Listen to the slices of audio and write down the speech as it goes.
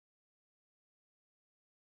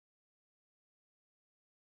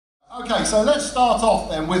Okay, so let's start off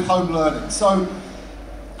then with home learning. So,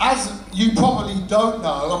 as you probably don't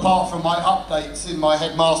know, apart from my updates in my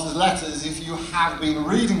headmaster's letters, if you have been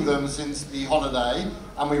reading them since the holiday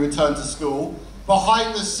and we returned to school,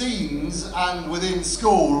 behind the scenes and within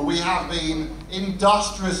school, we have been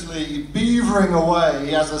industriously beavering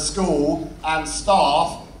away as a school and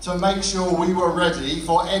staff to make sure we were ready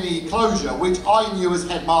for any closure, which I knew as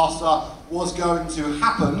headmaster was going to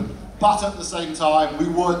happen, but at the same time, we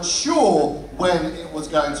weren't sure when it was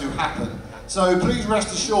going to happen. So please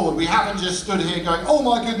rest assured, we haven't just stood here going, oh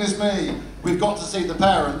my goodness me, we've got to see the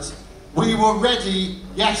parents. We were ready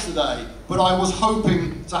yesterday, but I was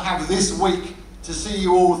hoping to have this week to see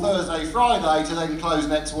you all Thursday, Friday, to then close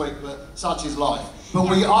next week, but such is life. But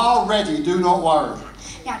we are ready, do not worry.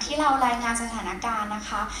 อย่างที่เรารายงานสถานการณ์นะ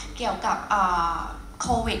คะเกี่ยวกับโ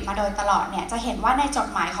ควิดมาโดยตลอดเนี่ยจะเห็นว่าในจด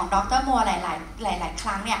หมายของดร.มัวหลายค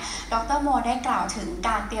รั้งเนี่ยดร.มัวได้กล่าวถึงก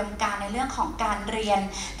ารเตรียมการในเรื่องของการเรียน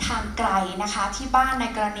ทางไกลนะคะที่บ้านใน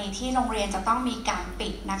กรณีที่โรงเรียนจะต้องมีการปิ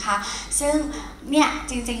ดนะคะซึ่งเนี่ย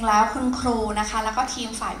จริงๆแล้วคุณครูนะคะแล้วก็ทีม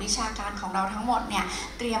ฝ่ายวิชาการของเราทั้งหมดเนี่ย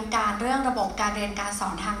เตรียมการเรื่องระบบการเรียนการสอ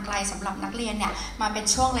นทางไกลสำหรับนักเรียนเนี่ยมาเป็น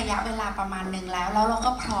ช่วงระยะเวลาประมาณหนึ่งแล้วเรา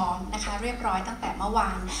ก็พร้อมนะคะเรียบร้อยตั้งแต่เมื่อว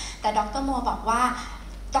านแต่ดร.มัวบอกว่า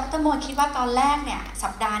ดร.มัวคิดว่าตอนแรกเนี่ยสั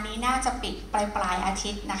ปดาห์นี้น่าจะปิดปลายอา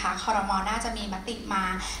ทิตย์นะคะครม.น่าจะมีมติมา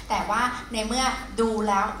แต่ว่าในเมื่อดู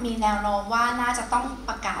แล้วมีแนวโน้มว่าน่าจะต้อง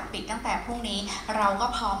ประกาศปิดตั้งแต่พรุ่งนี้เราก็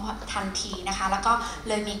พร้อมทันทีนะคะแล้วก็เ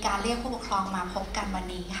ลยมีการเรียกผู้ปกครองมาพบกันวัน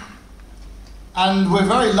นี้ค่ะ And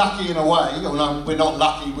we're very lucky in a way, although we're not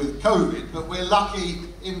lucky with COVID, but we're lucky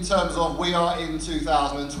in terms of we are in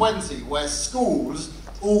 2020 where schools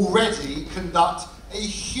already conduct a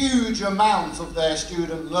huge amount of their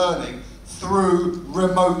student learning through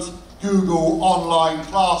remote Google online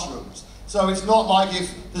classrooms. So it's not like if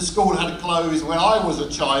the school had closed when I was a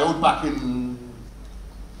child back in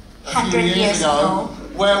a few years ago,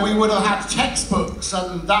 where we would have had textbooks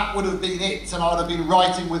and that would have been it, and I would have been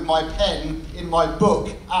writing with my pen in my book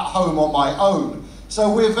at home on my own. So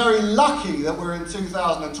we're very lucky that we're in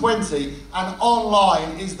 2020 and online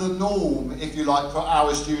is the norm, if you like, for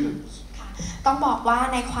our students. ต้องบอกว่า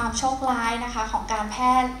ในความโชคร้ายนะคะของการแพ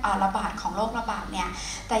ร่ระบาดของโรคระบาดเนี่ย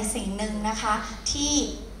แต่สิ่งหนึ่งนะคะที่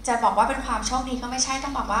จะบอกว่าเป็นความโชคดีก็ไม่ใช่ต้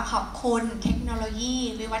องบอกว่าขอบคุณเทคโนโลยี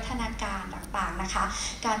วิวัฒนาการต่างๆนะคะ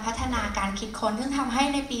การพัฒนาการคิดค้นซึ่งทำให้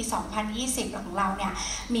ในปี 2020 ของเราเนี่ย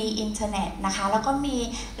มีอินเทอร์เน็ตนะคะแล้วก็มี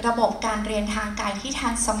ระบบการเรียนทางไกลที่ทั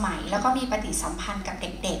นสมัยแล้วก็มีปฏิสัมพันธ์กับเ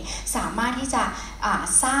ด็กๆสามารถที่จะ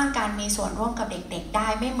สร้างการมีส่วนร่วมกับเด็กๆได้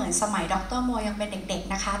ไม่เหมือนสมัยดร.มัวยังเป็นเด็ก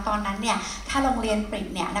ๆนะคะตอนนั้นเนี่ยถ้าโรงเรียนปิด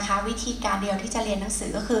เนี่ยนะคะวิธีการเดียวที่จะเรียนหนังสื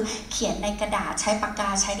อก็คือเขียนในกระดาษใช้ปากกา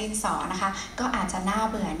ใช้ดินสอนะคะก็อาจจะน่า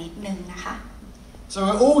เบื่อนิดนึงนะคะ So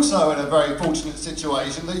we're also in a very fortunate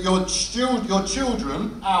situation that your children,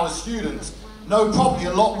 our students, know probably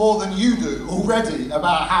a lot more than you do already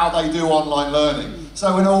about how they do online learning. So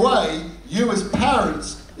in a way, you as parents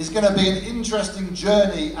is going to be an interesting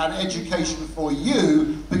journey and education for you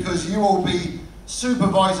because you will be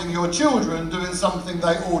supervising your children doing something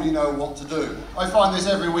they already know what to do. I find this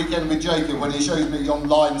every weekend with Jacob when he shows me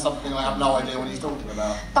online something I have no idea what he's talking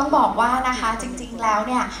about. ต้องบอกว่านะคะจริงๆแล้ว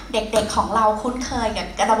เนี่ยเด็กๆของเราคุ้นเคยกั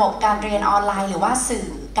บระบบการเรียนออนไลน์หรือว่าสื่อ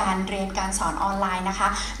การเรียนการสอนออนไลน์นะคะ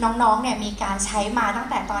น้องๆเนี่ยมีการใช้มาตั้ง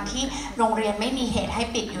แต่ตอนที่โรงเรียนไม่มีเหตุให้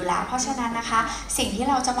ปิดอยู่แล้วเพราะฉะนั้นนะคะสิ่งที่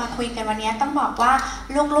เราจะมาคุยกันวันนี้ต้องบอกว่า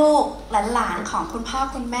ลูกๆหลานๆของคุณพ่อ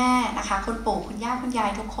คุณแม่นะคะคุณปู่คุณย่าคุณยา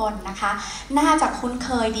ยทุกคนนะคะน่าจะคุ้นเค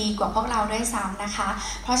ยดีกว่าพวกเราด้วยซ้ำนะคะ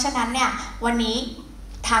เพราะฉะนั้นเนี่ยวันนี้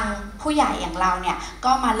ทางผู้ใหญ่อย่างเราเนี่ย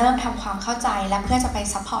ก็มาเริ่มทำความเข้าใจและเพื่อจะไป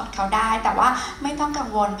ซัพพอร์ตเขาได้แต่ว่าไม่ต้องกัง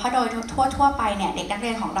วลเพราะโดยทั่วไปเนี่ยเด็กนักเรี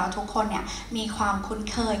ยนของเราทุกคนเนี่ยมีความคุ้น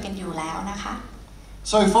เคยกันอยู่แล้วนะคะ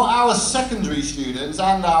So for our secondary students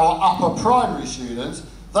and our upper primary students,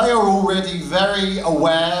 they are already very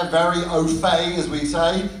aware, very au fait, as we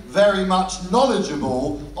say, very much knowledgeable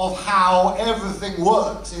of how everything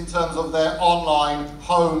works in terms of their online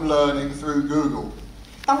home learning through Google.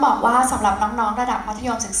 ต้องบอกว่าสำหรับน้องๆระดับมัธย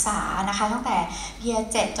มศึกษานะคะตั้งแต่ Year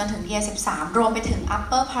 7 จนถึง Year 13 รวมไปถึง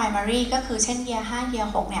Upper Primary ก็คือเช่น Year 5 Year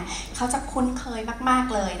 6 เนี่ยเขาจะคุ้นเคยมาก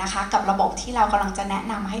ๆเลยนะคะกับระบบที่เรากำลังจะแนะ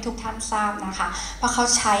นำให้ทุกท่านทราบนะคะเพราะเขา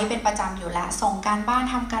ใช้เป็นประจำอยู่แล้วส่งการบ้าน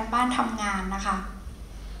ทำการบ้านทำงานนะคะ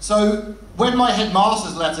So when my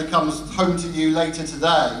headmaster's letter comes home to you later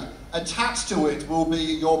today, attached to it will be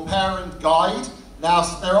your parent guide. Now,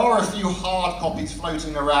 there are a few hard copies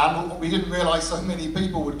floating around, but we didn't realise so many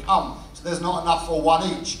people would come, so there's not enough for one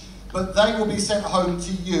each. But they will be sent home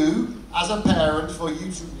to you as a parent for you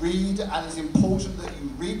to read, and it's important that you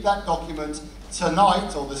read that document tonight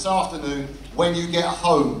or this afternoon when you get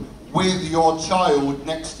home. with your child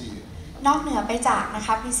next to you. นอกเหนือไปจากนะค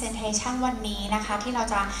ะ presentation วันนี้นะคะที่เรา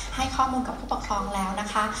จะให้ข้อมูลกับผู้ปกครองแล้วนะ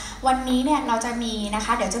คะวันนี้เนี่ยเราจะมีนะค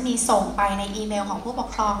ะเดี๋ยวจะมีส่งไปในอีเมลของผู้ปก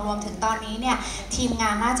ครองรวมถึงตอนนี้เนี่ยทีมงา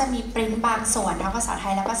นน่าจะมีปริ้นบางส่วนทั้งภาษาไท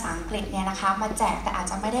ยและภาษาอังกฤษเนี่ยนะคะมาแจกแต่อาจ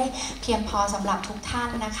จะไม่ได้เพียงพอสำหรับทุกท่าน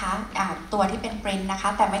นะคะตัวที่เป็นปริ้นนะคะ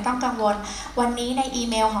แต่ไม่ต้องกังวลวันนี้ในอี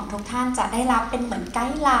เมลของทุกท่านจะได้รับเป็นเหมือนไก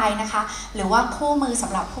ด์ไลน์นะคะหรือว่าคู่มือส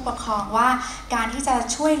ำหรับผู้ปกครองว่าการที่จะ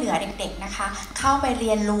ช่วยเหลือเด็กๆนะคะเข้าไปเ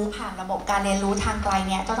รียนรู้ผ่านระบบการเรียนรู้ทางไกล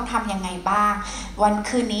เนี่ยจะต้องทำยังไงบ้างวัน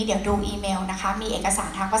คืนนี้เดี๋ยวดูอีเมลนะคะมีเอกสาร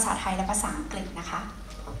ทางภาษาไทยและภาษาอังกฤษนะคะ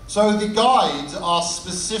So the guides are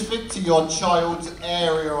specific to your child's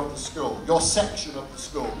area of the school, your section of the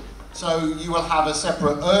school. So you will have a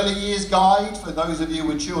separate early years guide for those of you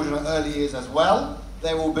with children at early years as well.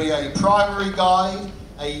 There will be a primary guide,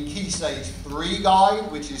 a Key Stage 3 guide,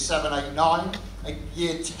 which is 7, 8, 9, a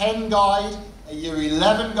Year 10 guide, a Year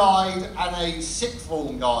 11 guide, and a Sixth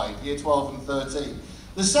Form guide, Year 12 and 13.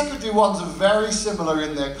 The secondary ones are very similar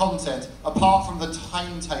in their content, apart from the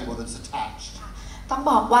timetable that's attached. ต้อง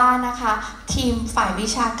บอกว่านะคะทีมฝ่ายวิ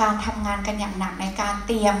ชาการทำงานกันอย่างหนักในการเ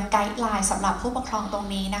ตรียมไกด์ไลน์สำหรับผู้ปกครองตรง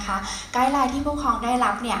นี้นะคะไกด์ไลน์ที่ผู้ปกครองได้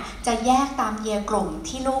รับเนี่ยจะแยกตามเยียร์กลุ่ม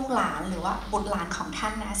ที่ลูกหลานหรือว่าบุตรหลานของท่า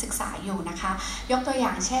นนะศึกษาอยู่นะคะยกตัวอย่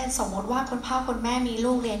างเช่นสมมติว่าคุณพ่อคุณแม่มี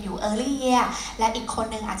ลูกเรียนอยู่ early year และอีกคน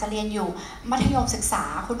นึงอาจจะเรียนอยู่มัธยมศึกษา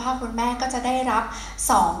คุณพ่อคุณแม่ก็จะได้รับ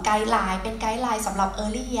2ไกด์ไลน์เป็นไกด์ไลน์สำหรับ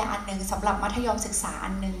early year อันนึงสำหรับมัธยมศึกษาอั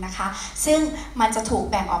นนึงนะคะซึ่งมันจะถูก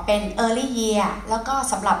แบ่งออกเป็น early year แล้วก็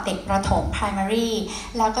สำหรับเด็กประถม primary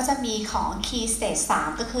แล้วก็จะมีของ key stage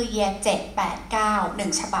 3 ก็คือ year 7, 8, 9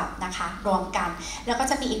 1 ฉบับนะคะรวมกันแล้วก็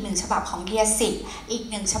จะมีอีก1ฉบับของ year 10 อีก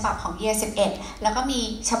1ฉบับของ year 11 แล้วก็มี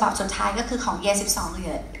ฉบับสุดท้ายก็คือของ year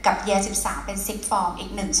 12 กับ year 13 เป็น sixth form อี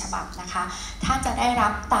ก1ฉบับนะคะท่านจะได้รั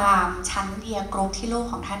บตามชั้น year group ที่ลูก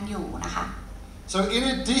ของท่านอยู่นะคะ So in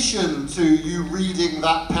addition to you reading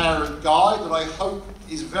that parent guide that I hope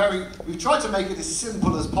is we've tried to make it as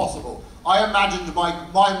simple as possible. I imagined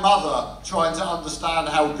my mother trying to understand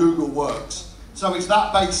how Google works. So it's that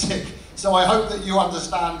basic. So I hope that you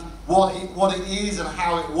understand what it is and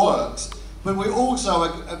how it works. But we also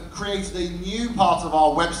created a new part of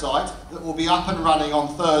our website that will be up and running on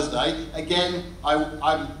Thursday. Again,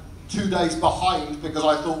 I'm 2 days behind because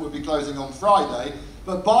I thought we'd be closing on Friday.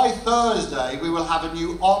 But by Thursday, we will have a new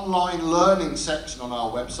online learning section on our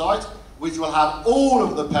website, which will have all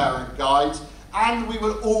of the parent guides, and we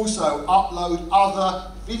will also upload other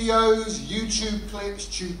videos, YouTube clips,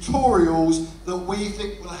 tutorials that we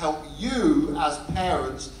think will help you as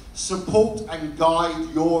parents support and guide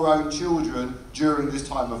your own children during this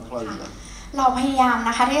time of closure. เราพยายาม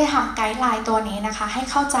นะคะที่จะทำไกด์ไลน์ตัวนี้นะคะให้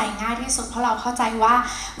เข้าใจง่ายที่สุดเพราะเราเข้าใจว่า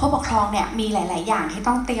ผู้ปกครองเนี่ยมีหลายๆอย่างที่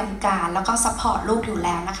ต้องเตรียมการแล้วก็ซัพพอร์ตลูกอยู่แ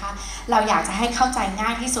ล้วนะคะเราอยากจะให้เข้าใจง่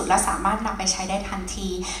ายที่สุดและสามารถนำไปใช้ได้ทันที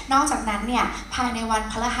นอกจากนั้นเนี่ยภายในวัน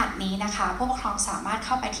พฤหัสนี้นะคะผู้ปกครองสามารถเ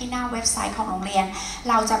ข้าไปที่หน้าเว็บไซต์ของโรงเรียน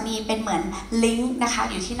เราจะมีเป็นเหมือนลิงก์นะคะ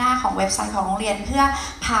อยู่ที่หน้าของเว็บไซต์ของโรงเรียนเพื่อ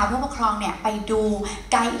พาผู้ปกครองเนี่ยไปดู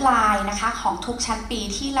ไกด์ไลน์นะคะของทุกชั้นปี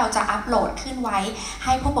ที่เราจะอัปโหลดขึ้นไว้ใ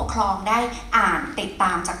ห้ผู้ปกครองได้อ่านติดต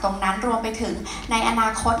ามจากตรงนั้นรวมไปถึงในอนา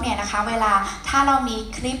คตเนี่ยนะคะเวลาถ้าเรามี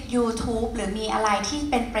คลิป YouTube หรือมีอะไรที่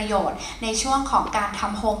เป็นประโยชน์ในช่วงของการท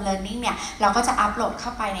ำ Home Learning เนี่ยเราก็จะอัปโหลดเข้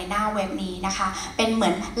าไปในหน้าเว็บนี้นะคะเป็นเหมื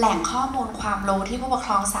อนแหล่งข้อมูลความรู้ที่ผู้ปกค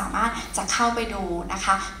รองสามารถจะเข้าไปดูนะค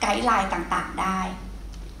ะไกด์ไลน์ต่างๆได้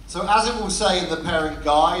So as it will say in the parent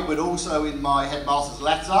guide, but also in my headmaster's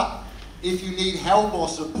letter, if you need help or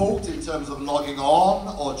support in terms of logging on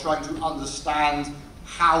or trying to understand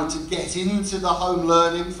how to get into the home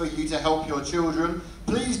learning for you to help your children,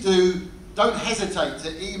 please don't hesitate to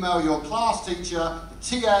email your class teacher, the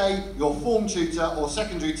TA, your form tutor or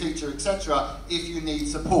secondary teacher, etc. if you need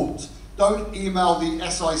support. Don't email the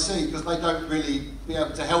SIC because they don't really be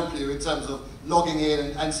able to help you in terms of logging in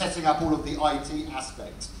and setting up all of the IT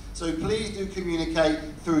aspects. So please do communicate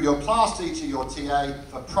through your class teacher, your TA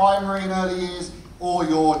for primary and early years, or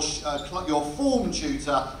your form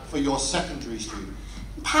tutor for your secondary students.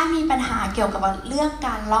 ถ้ามีปัญหาเกี่ยวกับเรื่องก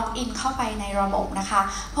ารล็อกอินเข้าไปในระบบนะคะ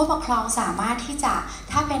ผู้ปกครองสามารถที่จะ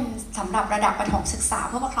ถ้าเป็นสำหรับระดับประถมศึกษา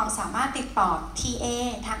ผู้ปกครองสามารถติดต่อ TA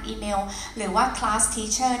ทางอีเมลหรือว่า Class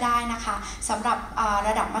Teacher ได้นะคะสำหรับร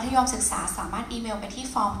ะดับมัธยมศึกษาสามารถอีเมลไปที่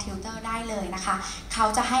Form Tutor ได้เลยนะคะเขา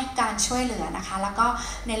จะให้การช่วยเหลือนะคะแล้วก็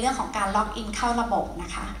ในเรื่องของการล็อกอินเข้าระบบน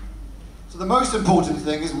ะคะ So the most important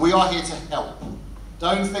thing is we are here to help.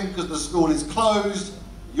 Don't think because the school is closed,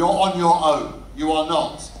 you're on your own. You are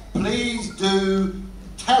not. Please do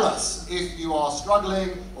tell us if you are struggling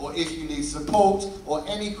or if you need support, or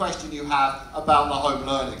any question you have about the home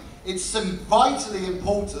learning. It's vitally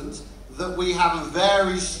important that we have a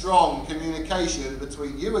very strong communication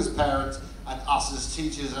between you as parents and us as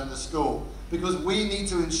teachers and the school, because we need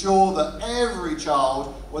to ensure that every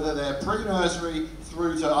child, whether they're pre-nursery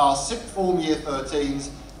through to our sixth form year 13s,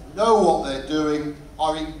 know what they're doing,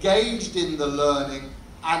 are engaged in the learning,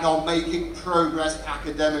 and are making progress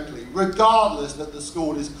academically, regardless that the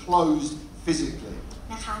school is closed physically.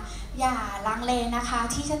 นะคะอย่าลังเลนะคะ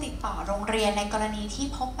ที่จะติดต่อโรงเรียนในกรณีที่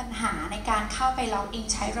พบปัญหาในการเข้าไปล็อกอิน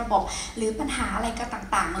ใช้ระบบหรือปัญหาอะไรก็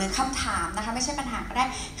ต่างๆหรือคำถามนะคะไม่ใช่ปัญหาก็ได้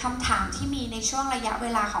คำถามที่มีในช่วงระยะเว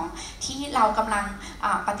ลาของที่เรากำลัง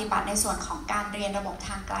ปฏิบัติในส่วนของการเรียนระบบท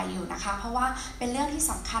างไกลอยู่นะคะเพราะว่าเป็นเรื่องที่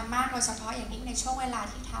สำคัญมากโดยเฉพาะอย่างยิ่งในช่วงเวลา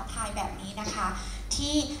ที่ท้าทายแบบนี้นะคะ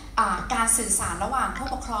ที่การสื่อสารระหว่างผู้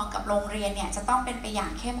ปกครองกับโรงเรียนเนี่ยจะต้องเป็นไปอย่า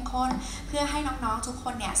งเข้มข้นเพื่อให้น้องๆทุกค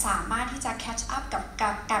นเนี่ยสามารถที่จะ catch up กับ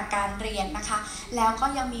การเรียนนะคะแล้วก็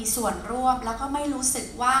ยังมีส่วนร่วมแล้วก็ไม่รู้สึก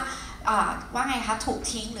ว่าไงคะถูก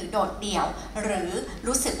ทิ้งหรือโดดเดี่ยวหรือ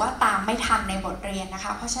รู้สึกว่าตามไม่ทันในบทเรียนนะค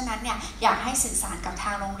ะเพราะฉะนั้นเนี่ยอยากให้สื่อสารกับท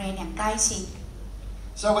างโรงเรียนอย่างใกล้ชิด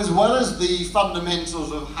So as well as the fundamentals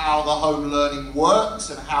of how the home learning works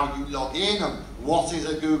and how you log in and what is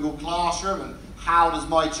a Google Classroom and how does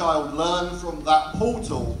my child learn from that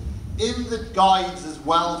portal, in the guides as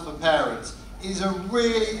well for parents is a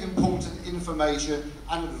really important information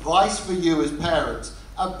and advice for you as parents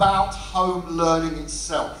about home learning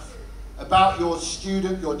itself, about your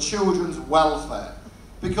student, your children's welfare,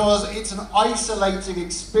 because it's an isolating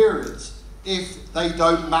experience if they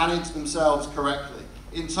don't manage themselves correctly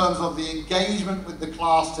in terms of the engagement with the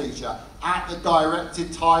class teacher at the directed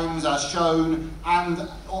times as shown, and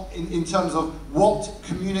in terms of what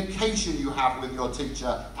communication you have with your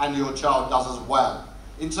teacher and your child does as well,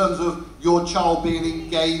 in terms of your child being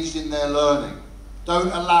engaged in their learning.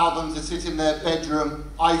 Don't allow them to sit in their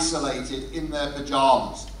bedroom isolated in their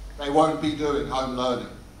pajamas. They won't be doing home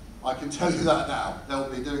learning. I can tell you that now.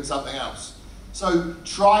 They'll be doing something else. So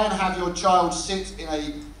try and have your child sit in a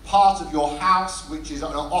part of your house which is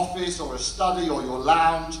an office or a study or your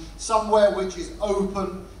lounge, somewhere which is open,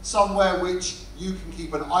 somewhere which you can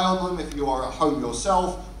keep an eye on them if you are at home yourself,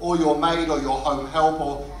 or your maid or your home help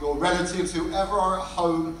or your relatives, whoever are at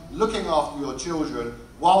home looking after your children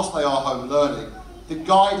whilst they are home learning. The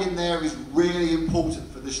guide in there is really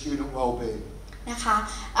important for the student well-being. นะคะ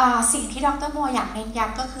สิ่งที่ดร.โมอยากเน้นย้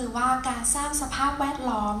ำก็คือว่าการสร้างสภาพแวด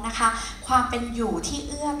ล้อมนะคะความเป็นอยู่ที่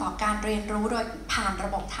เอื้อต่อการเรียนรู้โดยผ่านระ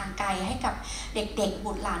บบทางไกลให้กับเด็กๆ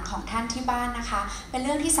บุตรหลานของท่านที่บ้านนะคะเป็นเ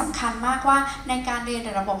รื่องที่สำคัญมากว่าในการเรียน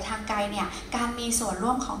ระบบทางไกลเนี่ยการมีส่วนร่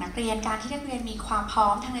วมของนักเรียนการที่นักเรียนมีความพร้อ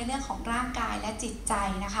มทั้งในเรื่องของร่างกายและจิตใจ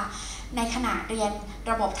นะคะในขณะเรียน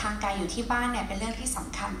ระบบทางไกลอยู่ที่บ้านเนี่ยเป็นเรื่องที่ส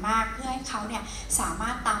ำคัญมากเพื่อให้เขาเนี่ยสามา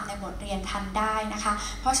รถตามในบทเรียนทันได้นะคะ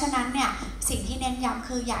เพราะฉะนั้นเนี่ยสิ่งที่เน้นย้ำ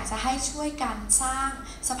คืออยากจะให้ช่วยกันสร้าง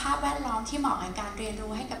สภาพแวดล้อมที่เหมาะกับการเรียน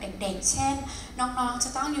รู้ให้กับเด็กๆเช่นน้องๆจะ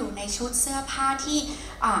ต้องอยู่ในชุดเสื้อผ้าที่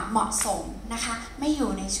เหมาะสมนะคะไม่อ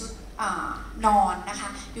ยู่ในชุดนอนนะคะ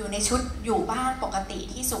อยู่ในชุดอยู่บ้านปกติ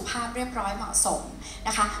ที่สุภาพเรียบร้อยเหมาะสมน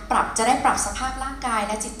ะคะจะได้ปรับสภาพร่างกายแ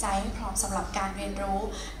ละจิตใจให้พร้อมสำหรับการเรียนรู้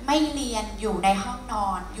ไม่เรียนอยู่ในห้องนอ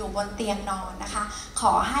นอยู่บนเตียงนอนนะคะข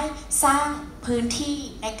อให้สร้างพื้นที่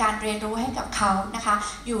ในการเรียนรู้ให้กับเขานะคะ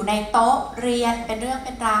อยู่ในโต๊ะเรียนเป็นเรื่องเ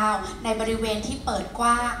ป็นราวในบริเวณที่เปิดก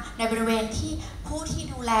ว้างในบริเวณที่ผู้ที่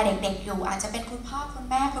ดูแลเด็กๆอยู่อาจจะเป็นคุณพ่อคุณ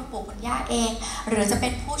แม่คุณปู่คุณย่าเองหรือจะเป็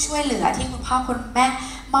นผู้ช่วยเหลือที่คุณพ่อคุณแม่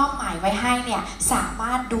มอบหมายไว้ให้เนี่ยสาม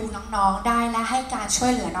ารถดูน้องๆได้และให้การช่ว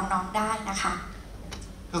ยเหลือน้องๆได้นะคะ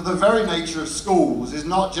Because the very nature of schools is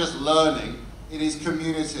not just learning, it is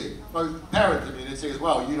community, both parent community as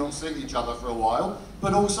well, you not seeing each other for a while,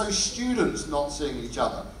 but also students not seeing each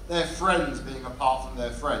other, their friends being apart from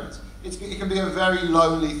their friends. It can be a very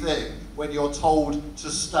lonely thing when you're told to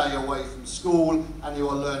stay away from school and you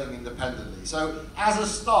are learning independently. So as a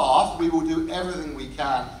staff, we will do everything we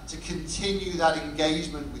can to continue that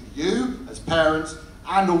engagement with you as parents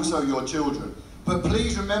and also your children. But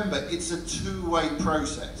please remember, it's a two-way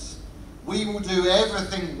process. We will do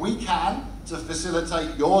everything we can to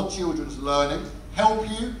facilitate your children's learning, help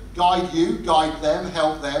you, guide them,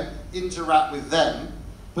 help them, interact with them,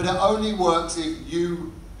 but it only works if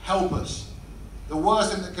you help us. The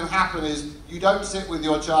worst thing that can happen is you don't sit with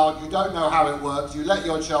your child, you don't know how it works, you let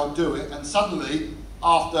your child do it, and suddenly,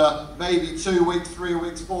 after maybe 2 weeks, 3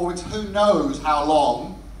 weeks, 4 weeks, who knows how long,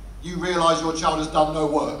 you realise your child has done no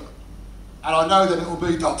work. And I know that it will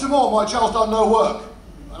be, Dr. Moore, my child's done no work.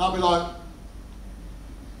 And I'll be like,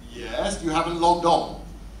 yes, you haven't logged on.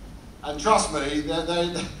 And trust me,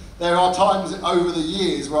 There are times over the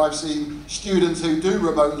years where I've seen students who do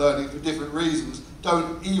remote learning for different reasons don't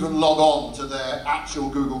even log on to their actual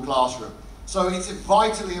Google Classroom. So it's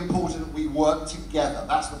vitally important that we work together.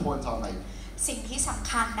 That's the point I made. สิ่งที่สำ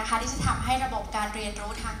คัญนะคะที่จะทำให้ระบบการเรียน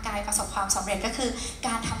รู้ทางไกลประสบความสำเร็จก็คือก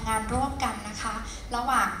ารทำงานร่วมกันนะคะระห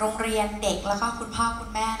ว่างโรงเรียนเด็กแล้วก็คุณพ่อคุ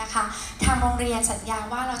ณแม่นะคะทางโรงเรียนสัญญา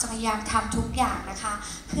ว่าเราจะพยายามทำทุกอย่างนะคะ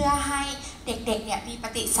เพื่อให้เด็กๆเนี่ยมีป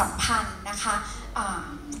ฏิสัมพันธ์นะคะ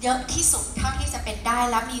เยอะที่สุดเท่าที่จะเป็นได้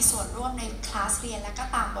และมีส่วนร่วมในคลาสเรียนและก็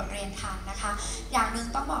ตามบทเรียนทันนะคะอย่างหนึ่ง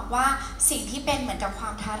ต้องบอกว่าสิ่งที่เป็นเหมือนกับควา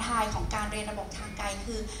มท้าทายของการเรียนระบบทางไกล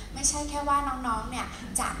คือไม่ใช่แค่ว่าน้องๆเนี่ย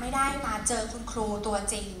จะไม่ได้มาเจอคุณครูตัว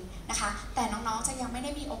จริงนะคะแต่น้องๆจะยังไม่ไ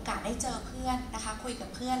ด้มีโอกาสได้เจอเพื่อนนะคะคุยกับ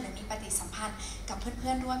เพื่อนหรือมีปฏิสัมพันธ์กับเพื่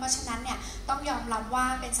อนๆด้วยเพราะฉะนั้นเนี่ยต้องยอมรับว่า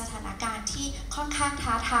เป็นสถานการณ์ที่ค่อนข้าง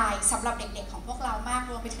ท้าทายสำหรับเด็กๆของพวกเรามาก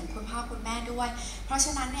รวมไปถึงคุณพ่อคุณแม่ด้วยเพราะฉ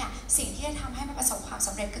ะนั้นเนี่ยสิ่งที่จะทำให้มันประสบความส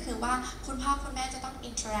ำเร็จก็คือว่าคุณพ่อคุณแม่จะต้อง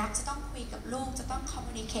interact จะต้องคุยกับลูกจะต้อง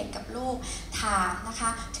communicate กับลูกถามนะคะ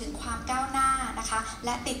ถึงความก้าวหน้านะคะแล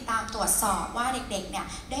ะติดตามตรวจสอบว่าเด็กๆเนี่ย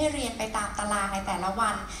ได้เรียนไปตามตารางในแต่ละวั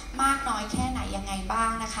นมากน้อยแค่ไหนยังไงบ้า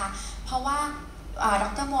งนะคะเพราะว่าด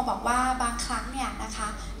ร.มัวบอกว่าบางครั้งเนี่ยนะคะ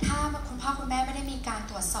ถ้าคุณพ่อคุณแม่ไม่ได้มีการ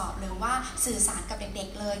ตรวจสอบหรือว่าสื่อสารกับเด็ก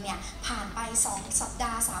ๆเลยเนี่ยผ่านไป2สัปด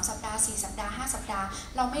าห์3สัปดาห์4สัปดาห์5สัปดาห์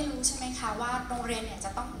เราไม่รู้ใช่ไหมคะว่าโรงเรียนเนี่ยจ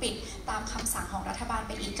ะต้องปิดตามคำสั่งของรัฐบาลไ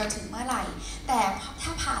ปอีกจนถึงเมื่อไหร่แต่ถ้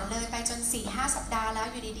าผ่านเลยไปจน 4-5 สัปดาห์แล้ว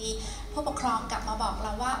อยู่ดีๆผู้ปกครองกลับมาบอกเร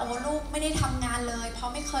าว่าโอ้ลูกไม่ได้ทำงานเลยเพรา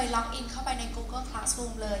ะไม่เคยล็อกอินเข้าไปใน Google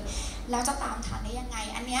Classroom เลยแล้วจะตามทันได้ยังไง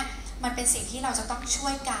อันเนี้ยมันเป็นสิ่งที่เราจะต้องช่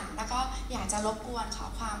วยกันแล้วก็อยากจะรบกวนขอ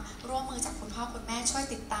ความร่วมมือจากคุณพ่อคุณแม่ช่วย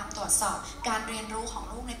ติดตามตรวจสอบการเรียนรู้ของ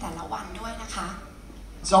ลูกในแต่ละวันด้วยนะคะ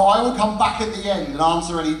So I will come back at the end and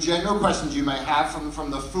answer any general questions you may have from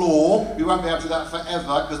the floor. We won't be able to do that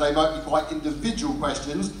forever because they might be quite individual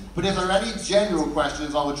questions. But if there are any general questions,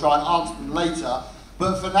 I will try and answer them later.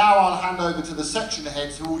 But for now, I'll hand over to the section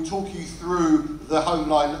heads who will talk you through the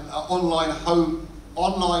online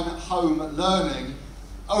home learning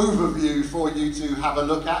overview for you to have a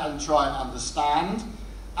look at and try and understand.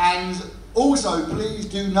 And also, please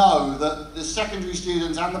do know that the secondary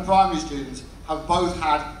students and the primary students have both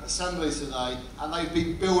had assemblies today and they've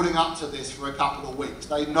been building up to this for a couple of weeks.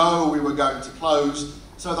 They know we were going to close,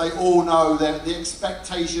 so they all know that the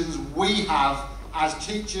expectations we have as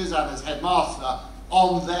teachers and as headmaster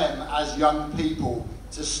on them as young people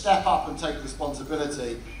to step up and take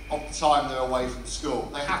responsibility of the time they're away from school.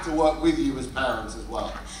 They have to work with you as parents as well.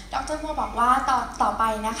 ดร.มัวบอกว่าต่อไป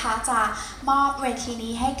นะคะจะมอบเวที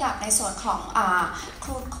นี้ให้กับในส่วนของ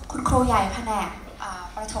คุณครูใหญ่แผนก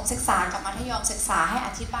ประถมศึกษากับมัธยมศึกษาให้อ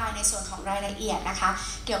ธิบายในส่วนของรายละเอียดนะคะ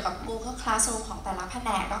เกี่ยวกับ Google Classroom ของแต่ละแผน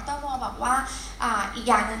กดร.มัวบอกว่าอีก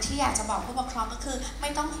อย่างหนึ่งที่อยากจะบอกผู้ปกครองก็คือไม่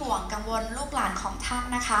ต้องห่วงกังวลลูกหลานของท่าน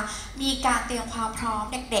นะคะมีการเตรียมความพร้อม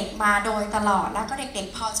เด็กๆมาโดยตลอดแล้วก็เด็ก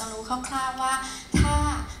ๆพอจะรู้คร่าวๆว่าถ้า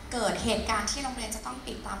เกิดเหตุการณ์ที่โรงเรียนจะต้อง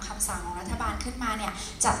ปิดตามคำสั่งของรัฐบาลขึ้นมาเนี่ย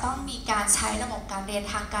จะต้องมีการใช้ระบบการเรียน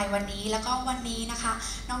ทางไกลวันนี้แล้วก็วันนี้นะคะ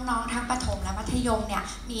น้องๆทั้งประถมและมัธยมเนี่ย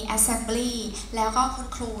มี assembly แล้วก็คุณ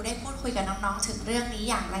ครูได้พูดคุยกับน้องๆถึงเรื่องนี้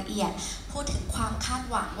อย่างละเอียดพูดถึงความคาด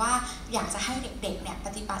หวังว่าอยากจะให้เด็กๆเนี่ยป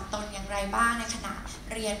ฏิบัติตนอย่างไรบ้างในขณะ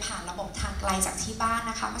เรียนผ่านระบบทางไกลจากที่บ้าน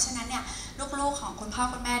นะคะเพราะฉะนั้นเนี่ยลูกๆของคุณพ่อ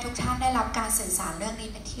คุณแม่ทุกท่านได้รับการสื่อสารเรื่องนี้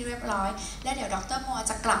เป็นที่เรียบร้อยและเดี๋ยวดร.มัว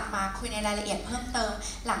จะกลับมาคุยในรายละเอียดเพิ่มเติม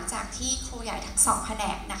หลังจากที่ครูใหญ่ทั้ง2แผน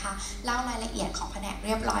กนะคะเล่ารายละเอียดของแผนกเ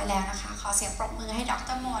รียบร้อยแล้วนะคะขอเสียงปรบมือให้ด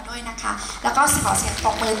ร.มัวด้วยนะคะแล้วก็ขอเสียงปร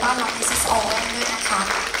บมือต้อนรับ Mrs. Owen ด้วยนะคะ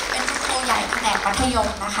เป็นคุณครูใหญ่แผนกมัธยม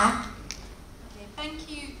นะคะ Thank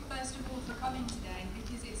you first of all for coming today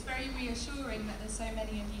because it's very reassuring that there's so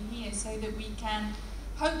many of you here so that we can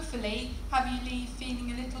hopefully have you leave feeling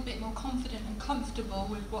a little bit more confident and comfortable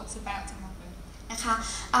with what's about to happen. นะคะ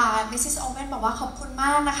Mrs. Owen บอกว่าขอบคุณม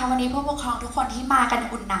ากนะคะวันนี้ผู้ปกครองทุกคนที่มากัน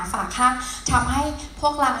อุ่นหนาฝาข้างทำให้พว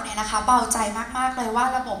กเราเนี่ยนะคะเบาใจมากๆเลยว่า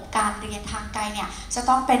ระบบการเรียนทางไกลเนี่ยจะ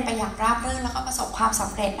ต้องเป็นไปอย่างราบรื่นแล้วก็ประสบความส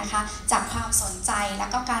ำเร็จนะคะจากความสนใจแล้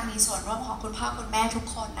วก็การมีส่วนร่วมของคุณพ่อคุณแม่ทุก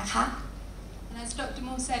คนนะคะ And as Dr.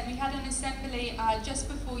 Moore said, we had an assembly just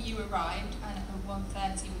before you arrived and at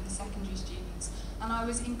 1:30 with the secondary students. And I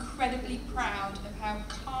was incredibly proud of how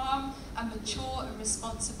calm and mature and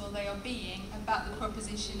responsible they are being about the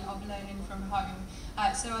proposition of learning from home.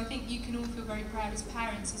 So I think you can all feel very proud as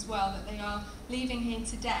parents as well that they are leaving here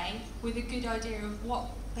today with a good idea of what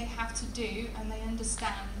they have to do and they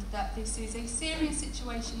understand that this is a serious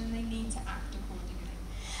situation and they need to act accordingly.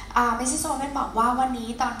 มิสซิสโอเว่นบอกว่าวันนี้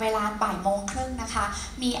ตอนเวลาบ่ายโมงครึ่งนะคะ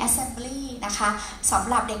มี assembly นะคะสำ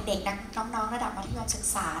หรับเด็กๆน้องๆระดับมัธยมศึก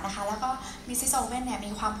ษานะคะแล้วก็มิสซิสโอเว่นเนี่ย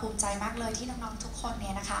มีความภูมิใจมากเลยที่น้องๆทุกคนเ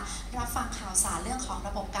นี่ยนะคะรับฟังข่าวสารเรื่องของร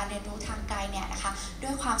ะบบการเรียนรู้ทางไกลเนี่ยนะคะด้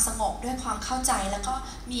วยความสงบด้วยความเข้าใจแล้วก็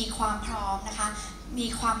มีความพร้อมนะคะมี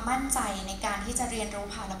ความมั่นใจในการที่จะเรียนรู้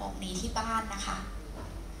ผ่านระบบนี้ที่บ้านนะคะ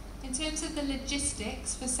In terms of the logistics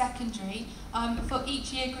for secondary, for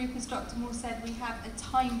each year group, as Dr. Moore said, we have a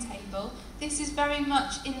timetable. This is very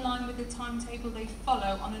much in line with the timetable they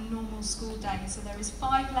follow on a normal school day. So there is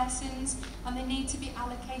 5 lessons and they need to be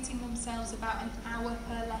allocating themselves about an hour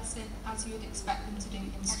per lesson as you would expect them to do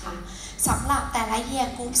in school. สำหรับแต่ละ year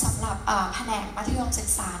group สำหรับแผนกมัธยมศึก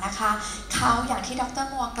ษานะคะเขาอย่างที่ดร.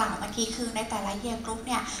มัวกล่าวเมื่อกี้คือในแต่ละ year group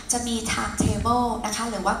เนี่ยจะมี timetable นะคะ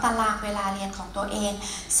หรือว่าตารางเวลาเรียนของตัวเอง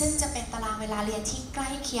ซึ่งจะเป็นตารางเวลาเรียนที่ใกล้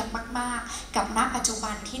เคียงมากๆกับณปัจจุ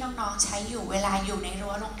บันที่น้องๆใช้อยู่เวลาอยู่ใน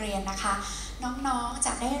รั้วโรงเรียนนะคะน้องๆจ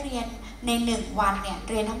ะได้เรียนใน1วันเนี่ย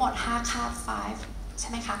เรียนทั้งหมด5คาบ5ใช่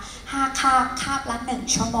ไหมคะ5คาบละ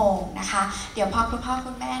1ชั่วโมงนะคะเดี๋ยวพอคุณพ่อ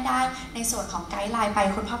คุณแม่ได้ในส่วนของไกด์ไลน์ไป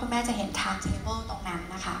คุณพ่อคุณแม่จะเห็น timetable ตรงนั้น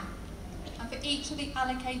นะคะAnd for each of the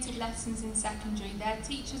allocated lessons in secondary, their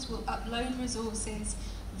teachers will upload resources,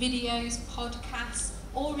 videos, podcasts,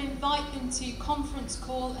 or invite them to conference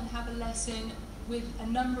call and have a lesson with a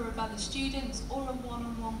number of other students or a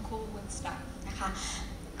one-on-one call with staff. นะคะ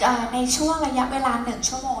ในช่วงระยะเวลา1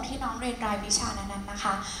ชั่วโมงที่น้องเรียนรายวิชานั้นนะค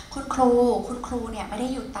ะคุณครูเนี่ยไม่ได้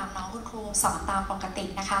หยุดตามน้องคุณครูสอนตามปกติ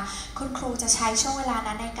นะคะคุณครูจะใช้ช่วงเวลา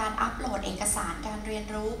นั้นในการอัปโหลดเอกสารการเรียน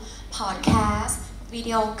รู้พอดแคสต์วิ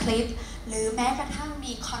ดีโอคลิปหรือแม้กระทั่ง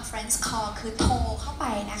มี conference call คือโทรเข้าไป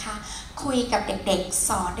นะคะคุยกับเด็กๆส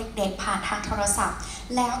อนเด็กๆผ่านทางโทรศัพท์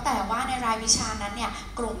แล้วแต่ว่าในรายวิชานั้นเนี่ย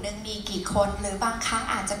กลุ่มหนึ่งมีกี่คนหรือบางครั้ง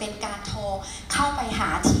อาจจะเป็นการโทรเข้าไปหา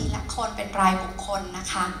ทีละคนเป็นรายบุคคลนะ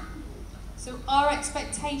คะ So our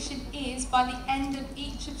expectation is by the end of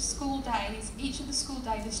each of the school days,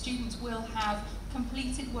 the students will have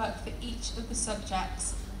completed work for each of the subjects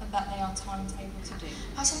that they are timetabled to do.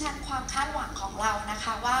 เพราะฉะนั้นความคาดหวังของเรานะค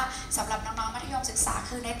ะว่าสำหรับน้องๆมัธยมศึกษา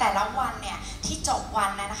คือในแต่ละวันเนี่ยที่จบวั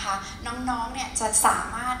นนะคะน้องๆเนี่ยจะสา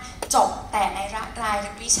มารถจบแต่ในราย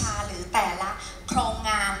วิชาหรือแต่ละโครง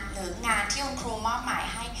งานหรืองานที่คุณครูมอบหมาย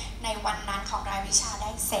ให้ในวันนั้นของรายวิชาไ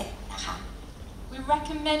ด้เสร็จนะคะ We're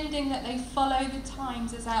recommending that they follow the times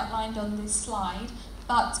as outlined on this slide,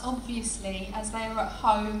 but obviously as they are at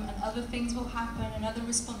home and other things will happen and other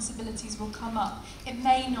responsibilities will come up, it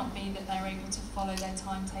may not be that they're able to follow their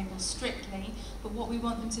timetable strictly, but what we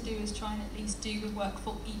want them to do is try and at least do the work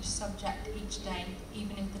for each subject each day,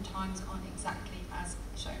 even if the times aren't exactly as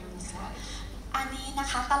shown on the slide. อันนี้นะ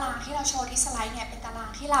คะตารางที่เราโชว์ที่สไลด์เนี่ยเป็นตาราง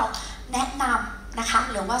ที่เราแนะนำนะคะ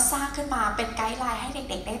หรือว่าสร้างขึ้นมาเป็นไกด์ไลน์ให้เ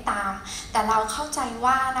ด็กๆได้ตามแต่เราเข้าใจ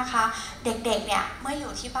ว่านะคะเด็กๆเนี่ยเมื่ออ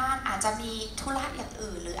ยู่ที่บ้านอาจจะมีธุระอย่าง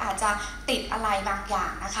อื่นหรืออาจจะติดอะไรบางอย่า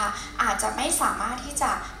งนะคะอาจจะไม่สามารถที่จ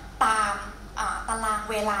ะตามตาราง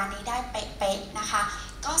เวลานี้ได้เป๊ะๆนะคะ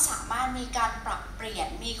ก็สามารถมีการปรับเปลี่ยน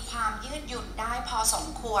มีความยืดหยุ่นได้พอสม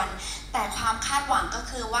ควรแต่ความคาดหวังก็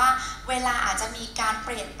คือว่าเวลาอาจจะมีการเป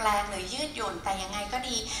ลี่ยนแปลงหรือยืดหยุ่นแต่ยังไงก็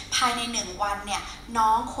ดีภายใน1วันเนี่ยน้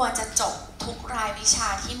องควรจะจบทุกรายวิชา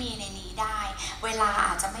ที่มีในนี้ได้เวลาอ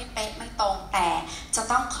าจจะไม่เป๊ะไม่ตรงแต่จะ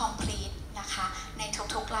ต้อง complete นะคะใน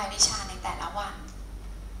ทุกๆรายวิชาในแต่ละวัน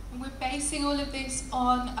We're basing all of this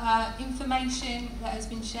on information that has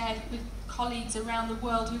been shared with colleagues around the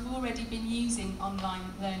world who've already been using online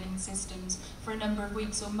learning systems for a number of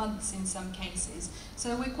weeks or months in some cases. So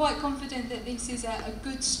we're quite confident that this is a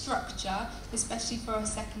good structure, especially for our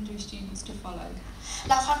secondary students to follow.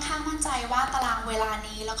 เราค่อนข้างมั่นใจว่าตารางเวลา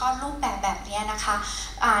นี้แล้วก็รูปแบบนี้นะคะ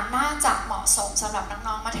น่าจะเหมาะสมสำหรับ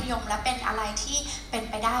น้องๆมัธยมและเป็นอะไรที่เป็น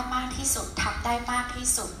ไปได้มากที่สุดทำได้มากที่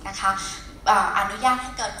สุดนะคะอนุญาตใ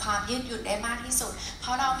ห้เกิดความยืดหยุ่นได้มากที่สุดเพร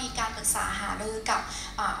าะเรามีการปรึกษาหารือกับ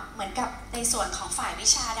เหมือนกับในส่วนของฝ่ายวิ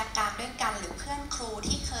ชาการด้วยกันหรือเพื่อนครู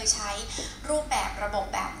ที่เคยใช้รูปแบบระบบ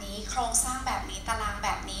แบบนี้โครงสร้างแบบนี้ตารางแบ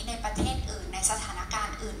บนี้ในประเทศอื่นในสถานการ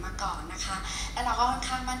ณ์อื่นมาก่อนนะคะและเราก็ค่อน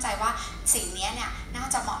ข้างมั่นใจว่าสิ่งนี้เนี่ยน่า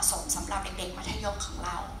จะเหมาะสมสำหรับเด็กๆมัธยมของเ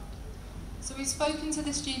ราSo we've spoken to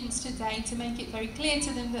the students today to make it very clear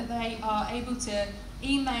to them that they are able to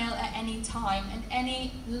email at any time and any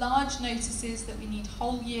large notices that we need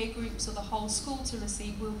whole year groups or the whole school to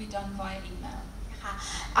receive will be done via email.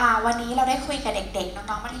 วันนี้เราได้คุยกับเด็กๆน้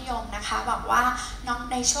องๆมัธยมนะคะบอกว่า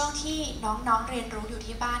ในช่วงที่น้องๆเรียนรู้อยู่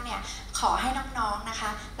ที่บ้านเนี่ยขอให้น้องๆนะคะ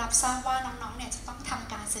รับทราบว่าน้องๆเนี่ยจะต้องท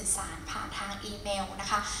ำการสื่อสารผ่านทางอีเมลนะ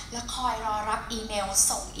คะและคอยรอรับอีเมล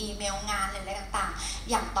ส่งอีเมลงานหรืออะไรต่างๆ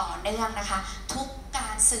อย่างต่อเนื่องนะคะทุกกา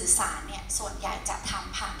รสื่อสารเนี่ยส่วนใหญ่จะท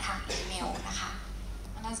ำผ่านทางอีเมลนะคะ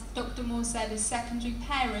And as Dr. Moore said, as secondary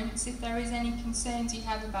parents, if there is any concerns you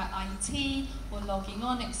have about IT or logging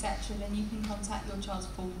on, etc., then you can contact your child's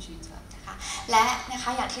form tutor. และนะค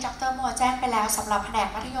ะอย่างที่ดร.มัวแจ้งไปแล้วสำหรับแผนก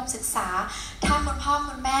มัธยมศึกษาถ้าคุณพ่อ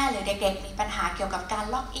คุณแม่หรือเด็กๆมีปัญหาเกี่ยวกับการ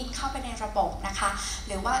ล็อกอินเข้าไปในระบบนะคะห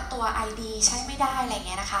รือว่าตัว ID ใช้ไม่ได้อะไรเ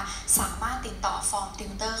งี้ยนะคะสามารถติดต่อฟอร์มติ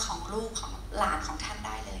วเตอร์ของลูกของหลานของท่านไ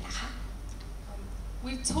ด้เลยนะคะ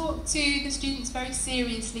We've talked to the students very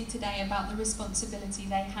seriously today about the responsibility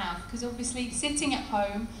they have, because obviously sitting at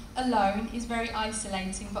home alone is very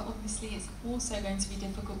isolating, but obviously it's also going to be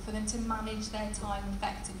difficult for them to manage their time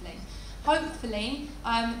effectively. Hopefully,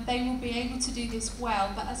 they will be able to do this well,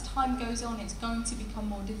 but as time goes on, it's going to become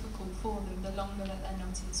more difficult for them the longer that they're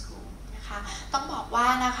not in school. ต้องบอกว่า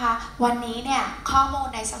นะคะวันนี้เนี่ยข้อมูล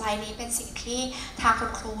ในสไลด์นี้เป็นสิ่งที่ทางคุ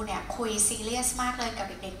ณครูเนี่ยคุยซีเรียสมากเลยกับ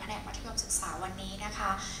เด็กๆแผนกมัธยมศึกษาวันนี้นะคะ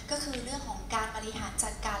ก็คือเรื่องของการบริหารจั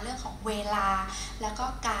ดการเรื่องของเวลาแล้วก็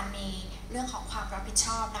การมีเรื่องของความรับผิดช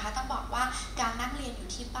อบนะคะต้องบอกว่าการนั่งเรียนอยู่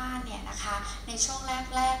ที่บ้านเนี่ยนะคะในช่วง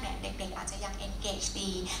แรกๆเนี่ยเด็กๆอาจจะยัง engage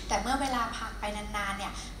ดีแต่เมื่อเวลาผ่านไปนานๆเนี่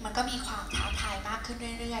ยมันก็มีความท้าทายมากขึ้น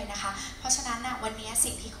เรื่อยๆนะคะเพราะฉะนั้นนะวันนี้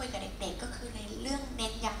สิ่งที่คุยกับเด็กๆก็คือในเรื่องเน้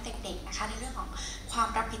นย้ำเด็กๆนะคะในเรื่องของความ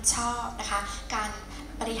รับผิดชอบนะคะการ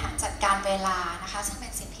บริหารจัดการเวลานะคะซึ่งเป็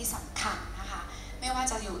นสิ่งที่สำคัญนะคะไม่ว่า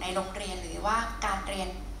จะอยู่ในโรงเรียนหรือว่าการเรียน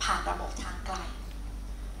ผ่านระบบทางไกล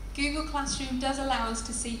Google Classroom does allow us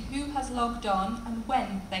to see who has logged on and when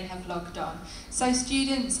they have logged on. So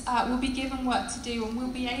students will be given work to do and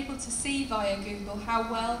will be able to see via Google how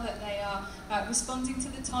well that they are responding to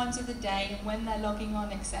the times of the day and when they're logging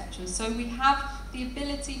on, etc. So we have the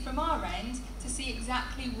ability from our end to see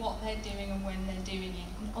exactly what they're doing and when they're doing it.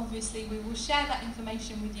 And obviously we will share that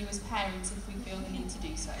information with you as parents if we feel the need to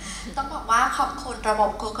do so. ต้องบอกว่าขอบคุณระบ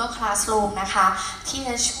บ Google Classroom นะคะที่จ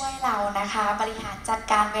ะช่วยเรานะคะบริหารจัด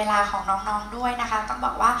การเวลาของน้องๆด้วยนะคะต้องบ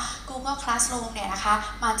อกว่า Google Classroom เนี่ยนะคะ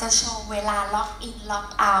มันจะโชว์เวลา log in log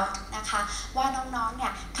out นะคะว่าน้องๆเนี่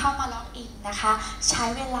ยเข้ามา log in นะคะใช้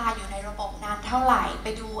เวลาอยู่ในระบบนานเท่าไหร่ไป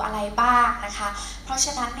ดูอะไรบ้างนะคะเพราะฉ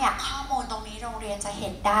ะนั้นเนี่ยข้อมูลตรงนี้โรงเรียนจะเห็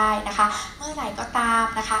นได้นะคะเมื่อไหร่ก็ตาม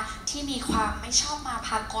นะคะที่มีความไม่ชอบมาพ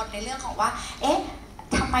ากลในเรื่องของว่าเอ๊ะ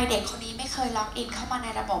ทำไมเด็กคนนี้ไม่เคยล็อกอินเข้ามาใน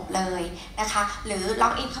ระบบเลยนะคะหรือล็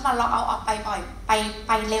อกอินเข้ามาล็อกเอาออกไปบ่อยไ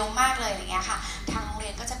ปเร็วมากเลยอย่างเงี้ยค่ะทางโรงเรี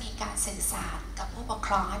ยนก็จะมีการสื่อสารกับผู้ปกค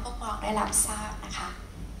รองให้ผู้ปกครองได้รับทราบนะคะ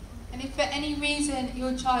And if for any reason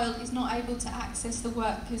your child is not able to access the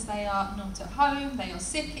work because they are not at home, they are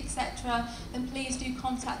sick, etc., then please do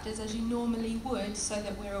contact us as you normally would so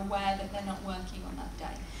that we're aware that they're not working on that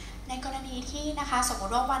day. ในกรณีที่นะคะสมม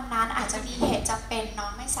ติว่าวันนั้นอาจจะมีเหตุจำเป็นน้อ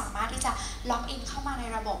งไม่สามารถที่จะล็อกอินเข้ามาใน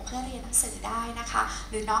ระบบเพื่อเรียนหนังสือได้นะคะ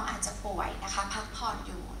หรือน้องอาจจะป่วยนะคะพักผ่อนอ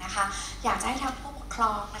ยู่นะคะอยากจะให้ทางผู้ปกคร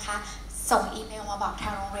องนะคะส่งอีเมลมาบอกท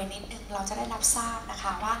างโรงเรียนนิดนึงเราจะได้รับทราบนะค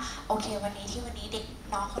ะว่าโอเควันนี้เด็ก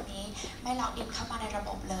น้องคนนี้ไม่ล็อกอินเข้ามาในระบ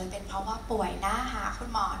บเลยเป็นเพราะว่าป่วยนะหาคุณ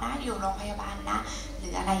หมอนะอยู่โรงพยาบาลนะหรื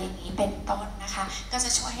ออะไรอย่างนี้เป็นต้นนะคะก็จะ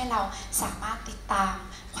ช่วยให้เราสามารถติดตาม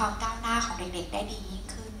ความก้าวหน้าของเด็กๆได้ดียิ่ง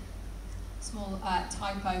ขึ้นSmall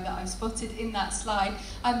typo that I've spotted in that slide,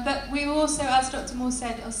 but we also, as Dr. Moore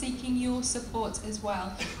said, are seeking your support as well.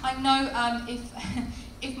 I know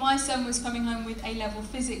if my son was coming home with A-level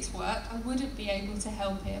physics work, I wouldn't be able to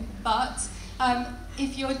help him, but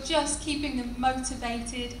if you're just keeping them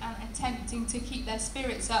motivated and attempting to keep their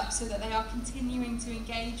spirits up so that they are continuing to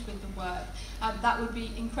engage with the work, that would be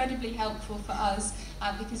incredibly helpful for us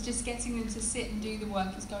because just getting them to sit and do the work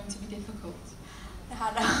is going to be difficult.นะค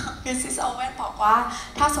ะมิสซิสโอเว่นบอกว่า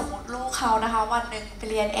ถ้าสมมติลูกเขานะคะวันหนึ่งไป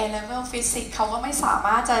เรียน A-level Physics เขาก็ไม่สาม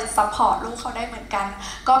ารถจะซัพพอร์ตลูกเขาได้เหมือนกัน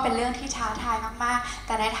ก็เป็นเรื่องที่ท้าทายมากๆแ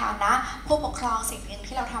ต่ในฐานะผู้ปกครองสิ่งหนึ่ง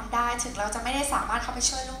ที่เราทำได้ถึงเราจะไม่ได้สามารถเข้าไป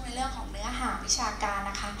ช่วยลูกในเรื่องของเนื้อหาวิชาการ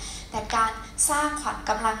นะคะแต่การสร้างขวัญ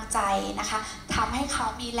กำลังใจนะคะทำให้เขา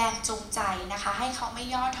มีแรงจูงใจนะคะให้เขาไม่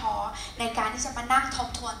ย่อท้อในการที่จะมานั่งทบ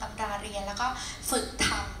ทวนตำราเรียนแล้วก็ฝึกท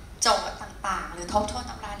ำโจทย์ต่างๆหรือทบทวน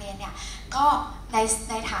ตำราเรียนเนี่ยก็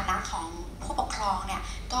ในฐานะของผู้ปกครองเนี่ย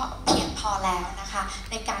ก็เพียงพอแล้วนะคะ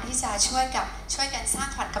ในการที่จะช่วยกันสร้าง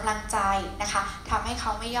ขวัญกำลังใจนะคะทำให้เข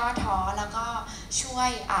าไม่ย่อท้อแล้วก็ช่วย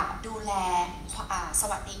ดูแลส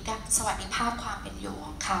วัสดิภาพความเป็นอยู่ข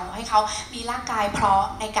องเขาให้เขามีร่างกายพร้อม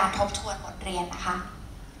ในการทบทวนบทเรียนนะคะ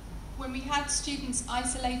When we had students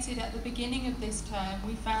isolated at the beginning of this term,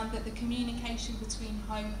 we found that the communication between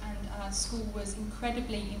home and school was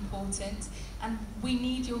incredibly important, and we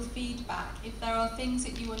need your feedback. If there are things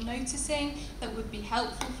that you are noticing that would be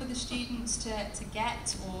helpful for the students to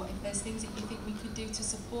get, or if there's things that you think we could do to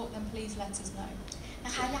support them, please let us know. น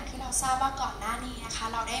ะคะอย่างที่เราทราบว่าก่อนหน้านี้นะคะ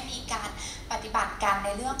เราได้มีการปฏิบัติการใน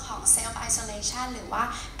เรื่องของ self isolation หรือว่า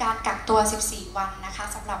การกักตัว 14 วันนะคะ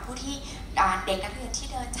สำหรับผู้ที่เด็กนักเรียนที่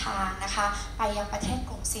เดินทางนะคะไปยังประเทศ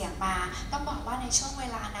กลุ่มเสี่ยงมาต้องบอกว่าในช่วงเว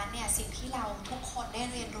ลานั้นเนี่ยสิ่งที่เราทุกคนได้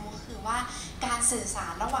เรียนรู้คือว่าการสื่อสา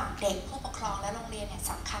รระหว่างเด็กผู้ปกครองและโรงเรียนเนี่ย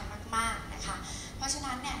สำคัญมากๆนะคะเพราะฉะ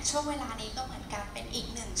นั้นเนี่ยช่วงเวลานี้ก็เหมือนกันเป็นอีก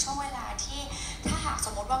หนึ่งช่วงเวลาที่ถ้าหากส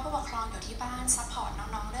มมติว่าผู้ปกครองอยู่ที่บ้านซัพพอร์ต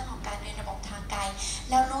น้องๆเรื่องของการเรียนระบบทางไกล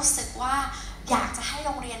แล้วรู้สึกว่าอยากจะให้โ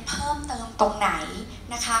รงเรียนเพิ่มเติมตรงไหน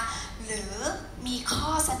นะคะหรือมีข้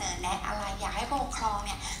อเสนอแนะอะไรอยากให้ผู้ปกครองเ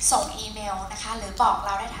นี่ยส่งอีเมลนะคะหรือบอกเร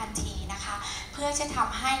าได้ทันทีนะคะเพื่อจะท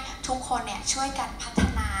ำให้ทุกคนเนี่ยช่วยกันพัฒ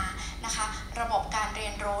นานะคะระบบการเรี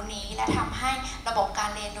ยนรู้นี้และทำให้ระบบการ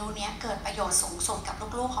เรียนรู้นี้เกิดประโยชน์สูงสุดกับ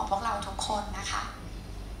ลูกๆของพวกเราทุกคนนะคะ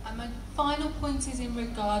My final point is in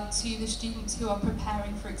regard to the students who are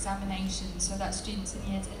preparing for examinations, so that's students in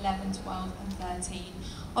years 11, 12 and 13.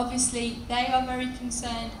 Obviously, they are very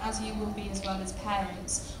concerned, as you will be as well as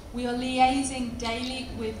parents. We are liaising daily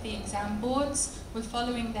with the exam boards, we're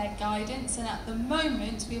following their guidance, and at the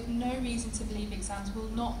moment we have no reason to believe exams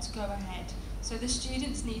will not go ahead. So the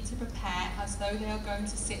students need to prepare as though they are going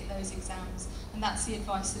to sit those exams, and that's the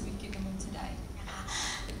advice that we've given them today.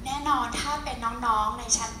 แน่นอนถ้าเป็นน้องๆใน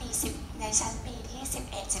ชั้นปีที่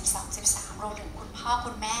11 12 13รวมถึงคุณพ่อ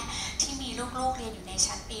คุณแม่ที่มีลูกๆเรียนอยู่ใน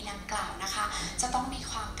ชั้นปีดังกล่าวนะคะจะต้องมี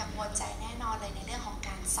ความกังวลใจแน่นอนเลยในเรื่องของก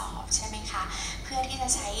ารสอบใช่ไหมคะเพื่อที่จะ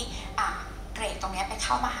ใช้เกรดตรงนี้ไปเ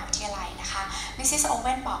ข้ามหาวิทยาลัยนะคะมิสซิสโอเ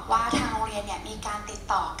ว่นบอกว่าทางโรงเรียนเนี่ยมีการติด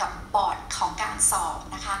ต่อกับบอร์ดของการสอบ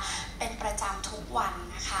นะคะเป็นประจำทุกวัน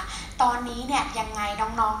นะคะตอนนี้เนี่ยยังไง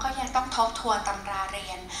น้องๆก็ยังต้องทบทวนตำราเรี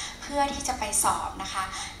ยนเพื่อที่จะไปสอบนะคะ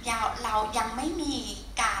เรายังไม่มี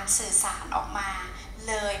การสื่อสารออกมา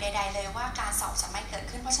เลยใดๆเลยว่าการสอบจะไม่เกิด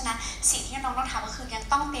ขึ้นเพราะฉะนั้นสิ่งที่น้องต้องทำก็คือยัง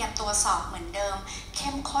ต้องเตรียมตัวสอบเหมือนเดิมเ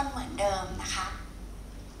ข้มข้นเหมือนเดิมนะคะ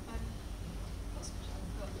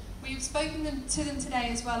We've spoken to them today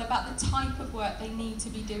as well about the type of work they need to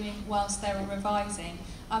be doing whilst they're revising.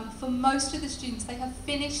 For most of the students, they have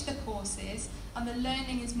finished the courses and the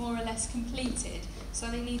learning is more or less completed. So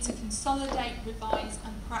they need to consolidate, revise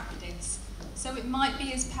and practice. So it might be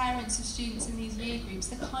as parents of students in these year groups,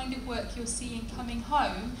 the kind of work you're seeing coming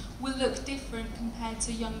home will look different compared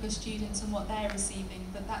to younger students and what they're receiving.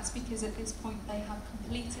 But that's because at this point they have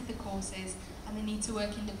completed the courses and they need to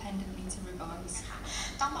work independently to revise.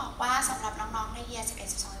 ต้องบอกว่าสำหรับน้องๆใน year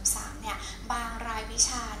 11 12 13เนี่ยบางรายวิช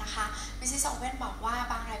านะคะมิสซิสโอเว่นบอกว่า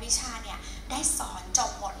บางรายวิชาเนี่ยได้สอนจ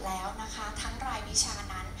บหมดแล้วนะคะทั้งรายวิชา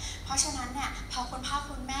นั้นเพราะฉะนั้นเนี่ยพอคุณพ่อ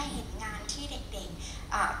คุณแม่เห็นงานที่เด็ก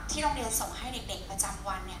ๆที่โรงเรียนส่งให้เด็กๆประจำ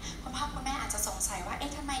วันเนี่ยคุณพ่อคุณแม่อาจจะสงสัยว่าเอ๊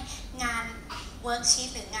ะทำไมงานเวิร์กชีต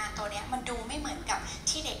หรืองานตัวนี้มันดูไม่เหมือนกับ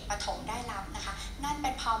ที่เด็กประถมได้รับนะคะนั่นเป็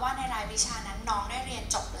นเพราะว่าในรายวิชานั้นน้องได้เรียน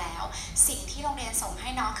จบแล้วสิ่งที่โรงเรียนส่งให้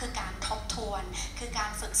น้องคือการทบทวนคือกา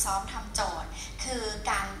รฝึกซ้อมทำโจทย์คือ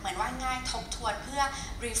การเหมือนว่าง่ายทบทวนเพื่อ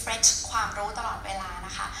refresh ความรู้ตลอดเวลาน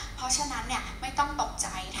ะคะเพราะฉะนั้นเนี่ยไม่ต้องตกใจ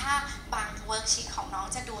ถ้าบางเวิร์กชีตของน้อง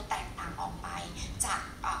จะดูแตกต่างออกไปจาก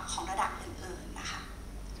ของระดับอื่นๆนะคะ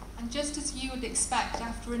And just as you would expect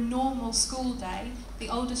after a normal school day, the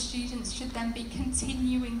older students should then be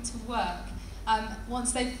continuing to work. Once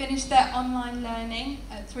they've finished their online learning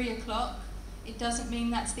at 3 o'clock, it doesn't mean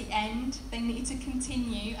that's the end. They need to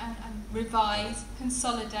continue and revise,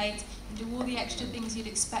 consolidate, and do all the extra things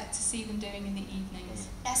you'd expect to see them doing in the evenings.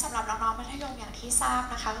 และสำหรับน้องๆมัธยมอย่างที่ทราบ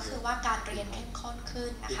นะคะก็คือว่าการเรียนเข้มข้นขึ้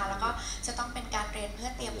นนะคะแล้วก็จะต้องเป็นการเรียนเพื่อ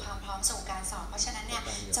เตรียมความพร้อมสู่การสอบเพราะฉะนั้นเนี่ย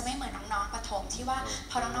จะไม่เหมือนน้องๆประถมที่ว่า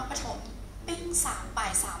พอน้องๆประถมปิ้งบ่า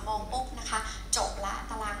ย3 โมงปุ๊บนะคะจบละ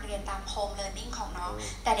ตารางเรียนตามโฮมเลิร์นนิ่งของน้อง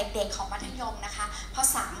แต่เด็กๆของมัธยมนะคะพอ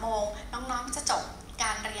3 โมงน้องๆจะจบก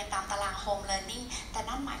ารเรียนตามตารางโฮมเลิร์นนิ่งแต่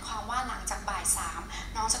นั่นหมายความว่าหลังจากบ่าย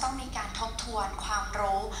3น้องจะต้องมีการทบทวนความ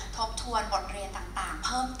รู้ทบทวนบทเรียนต่างๆเ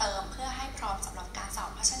พิ่มเติมเพื่อให้พร้อมสำหรับการสอบ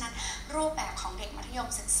เพราะฉะนั้นรูปแบบของเด็กมัธยม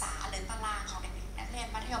ศึกษาหรือตารางของเด็กนักเรียน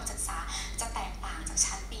มัธยมศึกษาจะแตกต่างจาก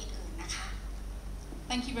ชั้นปีอื่นนะคะ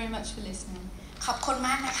Thank you very much for listening. ขอบคุณม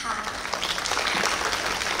ากนะคะ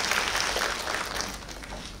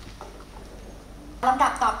ลำดั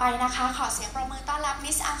บต่อไปนะคะขอเสียงปรบมือต้อนรับ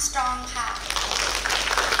มิสอัมสตรองค่ะ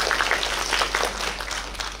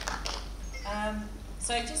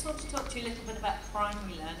So I just want to talk to you a little bit about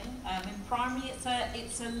primary learning. In primary,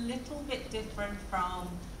 it's a little bit different from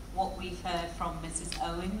what we've heard from Mrs.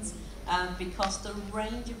 Owens. because the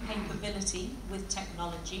range of capability with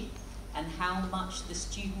technology and how much the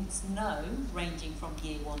students know, ranging from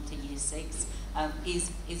year 1 to year 6,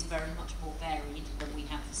 is very much more varied than we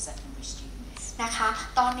have for secondary students. นะคะ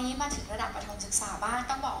ตอนนี้มาถึงระดับประถมศึกษาบ้าง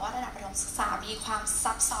ต้องบอกว่าระดับประถมศึกษามีความ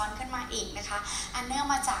ซับซ้อนขึ้นมาอีกนะคะอันเนื่อง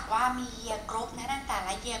มาจากว่ามี year group นะแต่ล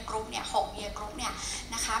ะ year group เนี่ย6 year group เนี่ย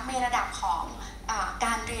นะคะมีระดับของก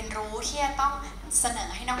ารเรียนรู้ที่จะต้องเสนอ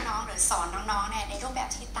ให้น้องๆหรือสอนน้องๆเนี่ยในรูปแบบ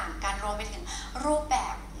ที่ต่างกันรวมไปถึงรูปแบ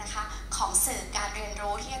บนะคะของสื่อการเรียน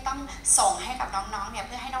รู้ที่จะต้องส่งให้กับน้องๆเนี่ยเ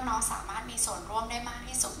พื่อให้น้องๆสามารถมีส่วนร่วมได้มาก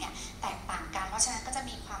ที่สุดเนี่ยแตกต่างกันเพราะฉะนั้นก็จะ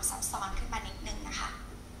มีความซับซ้อนขึ้นมานิดนึงนะคะ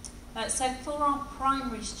So for our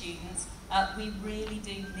primary students, we really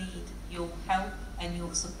do need your help and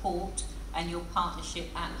your support and your partnership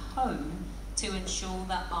at home to ensure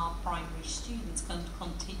that our primary students can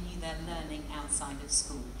continue their learning outside of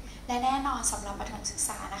school. และแน่นอนสำหรับประถมศึกษ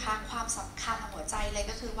านะคะความสำคัญหัวใจเลย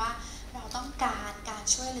ก็คือว่าเราต้องการ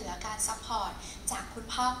ช่วยเหลือการซัพพอร์ตจากคุณ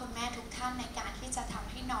พ่อคุณแม่ทุกท่านในการที่จะท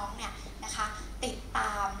ำให้น้องเนี่ยนะคะติดต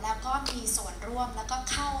ามแล้วก็มีส่วนร่วมแล้วก็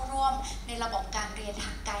เข้าร่วมในระบบการเรียนท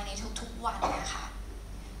างไกลในทุกๆวันนะคะ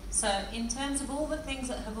So in terms of all the things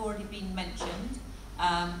that have already been mentioned,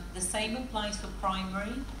 the same applies for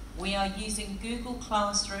primary. We are using Google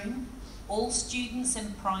Classroom. All students in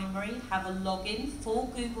primary have a login for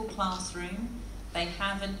Google Classroom. They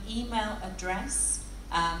have an email address,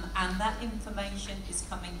 and that information is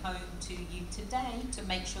coming home to you today to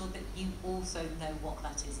make sure that you also know what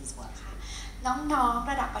that is as well. น้องๆ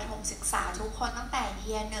ระดับประถมศึกษาทุกคนตั้งแต่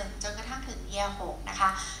year 1 จนกระทั่งถึง year 6 นะคะ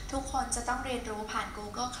ทุกคนจะต้องเรียนรู้ผ่าน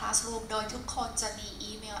Google Classroom โดยทุกคนจะมี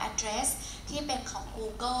อีเมล address ที่เป็นของ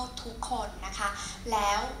Google ทุกคนนะคะแ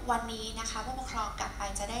ล้ววันนี้นะคะผู้ปกครองกลับไป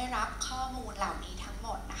จะได้รับข้อมูลเหล่านี้ทั้งหม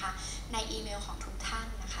ดนะคะในอีเมลของทุกท่าน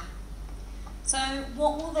นะคะ So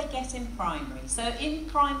what will they get in primary? So in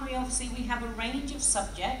primary, obviously, we have a range of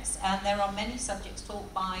subjects, and there are many subjects taught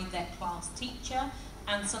by their class teacher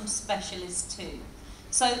and some specialists too.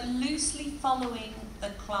 So loosely following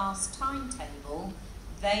the class timetable,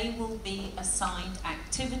 they will be assigned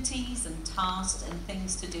activities and tasks and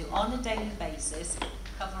things to do on a daily basis,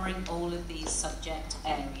 covering all of these subject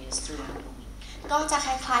areas throughout the week. ก็จะค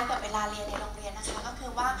ล้ายๆกับเวลาเรียนในโรงเรียนนะคะก็คื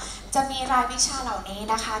อว่าจะมีรายวิชาเหล่านี้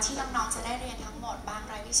นะคะที่น้องๆจะได้เรียนทั้งหมดบาง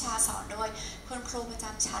รายวิชาสอนโดยคุณครูประจ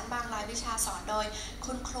ำชั้นบางรายวิชาสอนโดย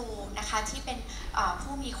คุณครูนะคะที่เป็น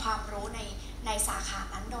ผู้มีความรู้ในสาขา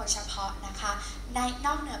นั้นโดยเฉพาะนะคะในน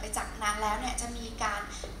อกเหนือไปจากนั้นแล้วเนี่ยจะมีการ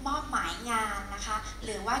มอบหมายงานนะคะห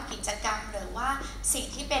รือว่ากิจกรรมหรือว่าสิ่ง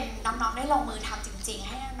ที่เป็นน้องๆได้ลงมือทำจริงๆใ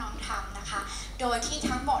ห้น้องๆทำนะคะโดยที่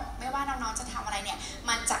ทั้งหมดไม่ว่าน้องๆจะทำอะไรเนี่ย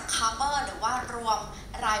มันจะ cover หรือว่ารวม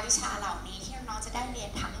รายวิชาเหล่านี้ที่น้องๆจะได้เรีย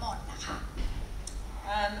นทั้งหมดนะคะ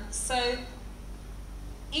So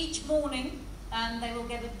each morning they will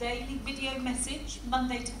get a daily video message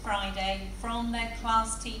Monday to Friday from their class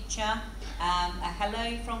teacher, a hello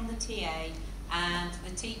from the TA, and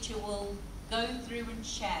the teacher will go through and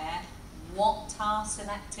share what tasks and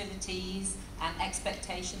activities and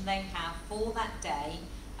expectation they have for that day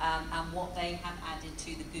and what they have added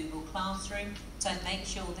to the Google Classroom to make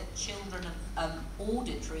sure that children are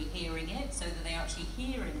auditory hearing it so that they're actually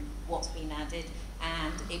hearing what's been added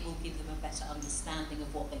and it will give them a better understanding of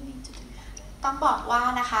what they need to do. ต้องบอกว่า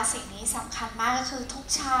นะคะสิ่งนี้สำคัญมากก็คือทุก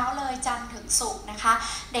เช้าเลยจันทร์ถึงศุกร์นะคะ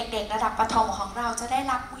เด็กๆระดับประถมของเราจะได้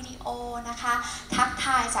รับวิดีโอนะคะทักท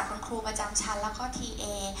ายจากคุณครูประจำชั้นแล้วก็ TA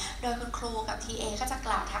โดยคุณครูกับ TA ก็จะก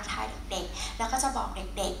ล่าวทักทายเด็กๆแล้วก็จะบอก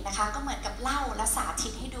เด็กๆนะคะก็เหมือนกับเล่าและสาธิ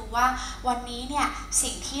ตให้ดูว่าวันนี้เนี่ย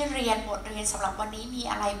สิ่งที่เรียนบทเรียนสำหรับวันนี้มี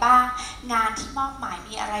อะไรบ้างงานที่มอบหมาย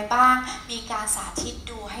มีอะไรบ้างมีการสาธิต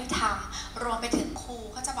ดูให้ทำรวมไปถึงครู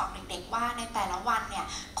ก็จะบอกเด็กๆว่าในแต่ละวันเนี่ย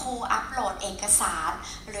ครูอัปโหลดเอกสาร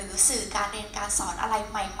หรือสื่อการเรียนการสอนอะไร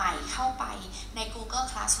ใหม่ๆเข้าไปใน Google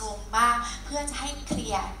Classroom บ้างเพื่อจะให้เคลี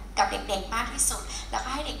ยร์กับเด็กๆมากที่สุดแล้วก็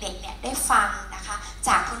ให้เด็กๆเนี่ยได้ฟังนะคะจ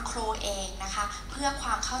ากคุณครูเองนะคะเพื่อคว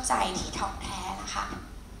ามเข้าใจที่ถ่องแท้นะคะ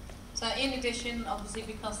So in addition, obviously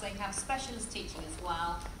because they have specialist teaching as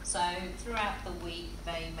well, so throughout the week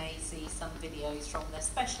they may see some videos from their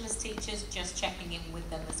specialist teachers, just checking in with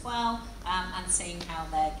them as well and seeing how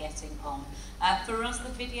they're getting on. For us,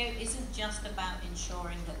 the video isn't just about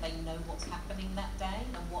ensuring that they know what's happening that day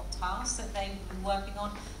and what tasks that they've been working on,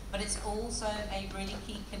 but it's also a really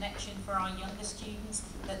key connection for our younger students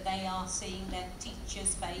that they are seeing their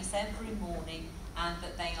teacher's face every morning and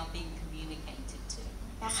that they are being communicated to.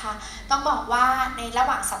 นะคะต้องบอกว่าในระห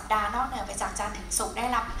ว่างสัปดาห์นอกเหนือไปจากจันทร์ถึงศุกร์ได้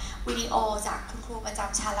รับ วิดีโอจากคุณครูประจ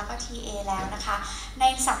ำชั้นแล้วก็ TA แล้วนะคะใน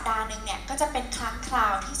สัปดาห์หนึ่งเนี่ยก็จะเป็นครั้งครา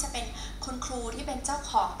วที่จะเป็นคุณครูที่เป็นเจ้า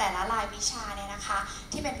ของแต่ละรายวิชาเนี่ยนะคะ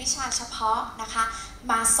ที่เป็นวิชาเฉพาะนะคะ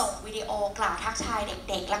มาส่งวิดีโอกล่าวทักทายเ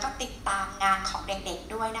ด็กๆแล้วก็ติดตามงานของเด็ก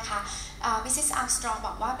ๆด้วยนะคะมิสซิสอาร์มสตรองบ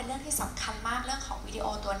อกว่าเป็นเรื่องที่สำคัญมากเรื่องของวิดีโอ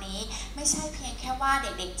ตัวนี้ไม่ใช่เพียงแค่ว่าเ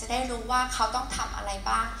ด็กๆจะได้รู้ว่าเขาต้องทำอะไร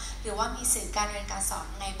บ้างหรือว่ามีสื่อการเรียนการสอน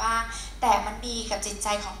ไงบ้างแต่มันดีกับจิตใจ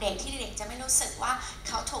ของเด็กที่เด็กจะไม่รู้สึกว่าเ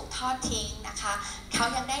ขาถูกทอดทิ้งนะคะเขา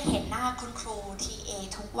ยังได้เห็นหน้าคุณครู TA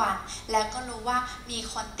ทุกวันแล้วก็รู้ว่ามี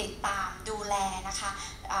คนติดตามดูแลนะคะ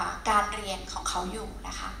การเรียนของเขาอยู่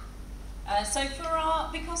นะคะ So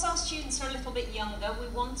because our students are a little bit younger, we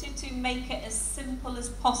wanted to make it as simple as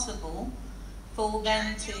possible for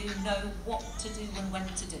them to know what to do and when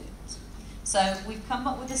to do it. So we've come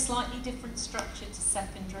up with a slightly different structure to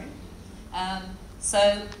secondary.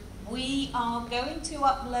 So we are going to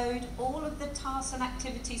upload all of the tasks and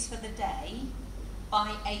activities for the day by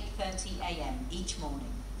 8:30 a.m. each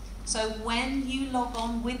morning. So when you log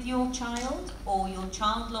on with your child or your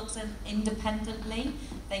child logs in independently,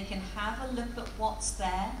 they can have a look at what's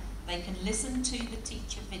there, they can listen to the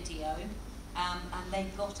teacher video, and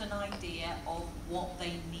they've got an idea of what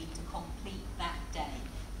they need to complete that day,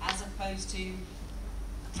 as opposed to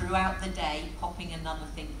throughout the day popping another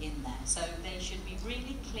thing in there. So they should be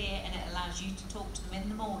really clear, and it allows you to talk to them in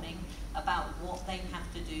the morning about what they have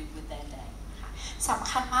to do with their day. สำ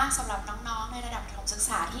คัญมากสำหรับน้องๆในระดับประถมศึก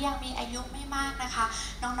ษาที่ยังมีอายุไม่มากนะคะ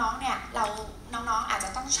น้องๆเนี่ยน้องๆอาจจะ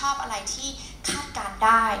ต้องชอบอะไรที่คาดการไ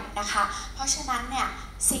ด้นะคะเพราะฉะนั้นเนี่ย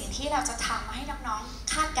สิ่งที่เราจะทำให้น้อง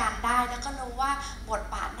ๆคาดการได้แล้วก็รู้ว่าบท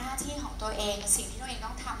บาทหน้าที่ของตัวเองสิ่งที่ตัวเองต้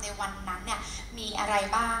องทำในวันนั้นเนี่ยมีอะไร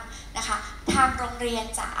บ้างนะคะทางโรงเรียน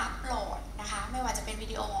จะอัปโหลดนะคะไม่ว่าจะเป็นวิ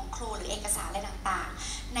ดีโอของครูหรือเอกสารอะไรต่าง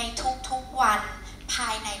ๆในทุกๆวันภา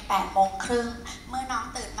ยใน 8 โมงครึ่งเมื่อน้อง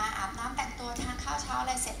ตื่นมาอาบน้ำแต่งตัวทานข้าวเช้าอะ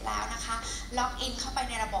ไรเสร็จแล้วนะคะล็อกอินเข้าไป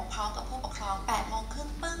ในระบบพร้อมกับผู้ปกครอง 8 โมงครึ่ง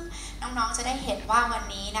ปึ้งน้องๆจะได้เห็นว่าวัน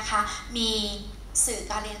นี้นะคะมีสื่อ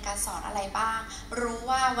การเรียนการสอนอะไรบ้างรู้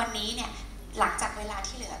ว่าวันนี้เนี่ยหลังจากเวลา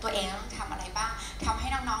ที่เหลือตัวเองต้องทำอะไรบ้างทำให้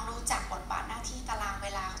น้องๆรู้จักบทบาทหน้าที่ตารางเว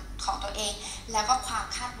ลาของตัวเองแล้วก็ความ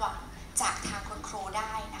คาดหวังจากทางคุณครูไ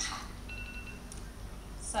ด้นะคะ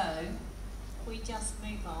So we just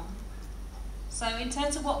move on. So in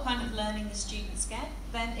terms of what kind of learning the students get,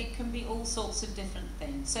 then it can be all sorts of different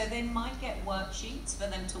things. So they might get worksheets for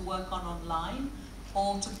them to work on online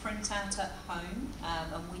or to print out at home,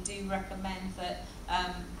 and we do recommend that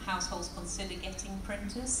households consider getting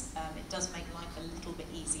printers. It does make life a little bit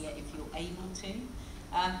easier if you're able to.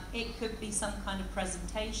 It could be some kind of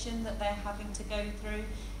presentation that they're having to go through.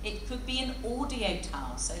 It could be an audio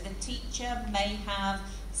task, so the teacher may have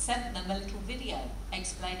sent them a little video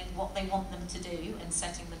explaining what they want them to do and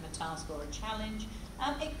setting them a task or a challenge.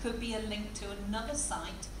 It could be a link to another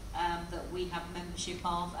site that we have membership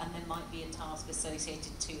of, and there might be a task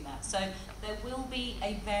associated to that. So there will be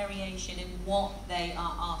a variation in what they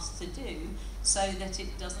are asked to do so that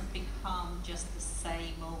it doesn't become just the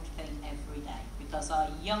same old thing every day, because our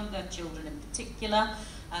younger children in particular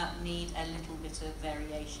need a little bit of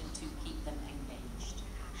variation to keep them engaged.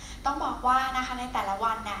 ต้องบอกว่านะคะในแต่ละ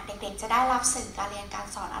วันเนี่ยเด็กๆจะได้รับสื่อการเรียนการ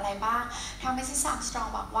สอนอะไรบ้างทางมิสซิสอาร์มสตรอง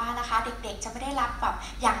บอกว่านะคะเด็กๆจะไม่ได้รับแบบ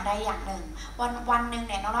อย่างใดอย่างหนึ่งวันหนึ่ง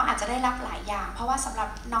เนี่ยน้องๆอาจจะได้รับหลายอย่างเพราะว่าสำหรับ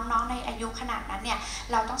น้องๆในอายุขนาดนั้นเนี่ย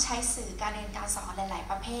เราต้องใช้สื่อการเรียนการสอนหลายๆ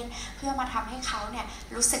ประเภทเพื่อมาทำให้เขาเนี่ย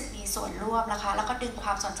รู้สึกมีส่วนร่วมนะคะแล้วก็ดึงคว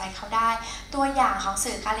ามสนใจเขาได้ตัวอย่างของ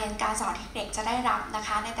สื่อการเรียนการสอนที่เด็กจะได้รับนะค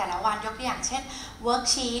ะในแต่ละวันยกตัวอย่างเช่นเวิร์ก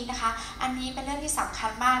ชีตนะคะอันนี้เป็นเรื่องที่สำคั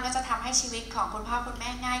ญมากและจะทำให้ชีวิตของคุณพ่อคุณแ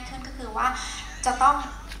ม่ง่ายขึ้นก็คือว่าจะต้อง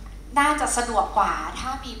น่าจะสะดวกกว่าถ้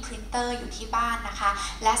ามีพรินเตอร์อยู่ที่บ้านนะคะ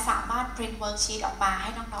และสามารถพรินเวิร์กชีตออกมาให้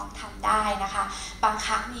น้องๆทำได้นะคะบางค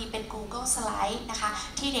รั้งมีเป็น Google Slide นะคะ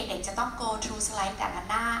ที่เด็กๆจะต้อง go through slide แต่ละ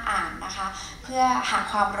หน้าอ่านนะคะเพื่อหา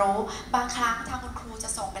ความรู้บางครั้งทางคุณครูจะ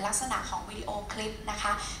ส่งเป็นลักษณะของวิดีโอคลิปนะค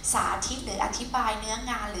ะสาธิตหรืออธิบายเนื้อ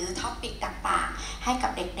งานหรือท็อปิกต่างๆให้กั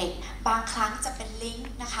บเด็กๆบางครั้งจะเป็นลิง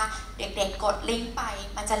ก์นะคะเด็กๆกดลิงก์ไป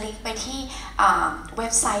มันจะลิงก์ไปที่เว็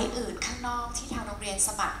บไซต์อื่นข้างนอกที่ทางโรงเรียน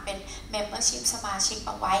สมัครเป็น membership สมาชิกเ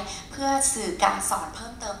อาไว้เพื่อสื่อการสอนเพิ่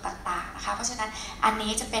มเติมต่างๆนะคะเพราะฉะนั้นอัน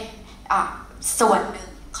นี้จะเป็นส่วนหนึ่ง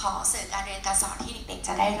ของสื่อการเรียนการสอนที่เด็กๆจ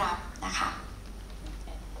ะได้รับนะคะ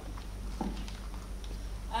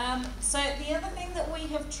So the other thing that we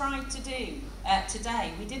have tried to do today,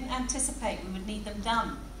 we didn't anticipate we would need them done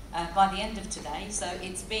by the end of today, so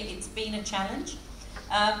it's been a challenge.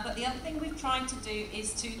 But the other thing we've tried to do is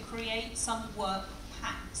to create some work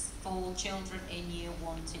packs for children in year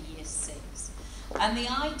 1 to year 6. And the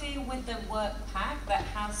idea with the work pack that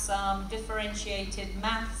has some differentiated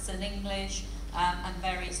maths and English and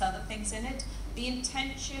various other things in it, the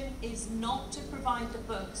intention is not to provide the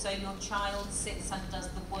book so your child sits and does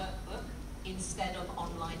the workbook instead of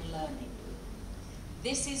online learning.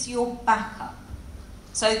 This is your backup.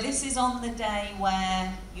 So this is on the day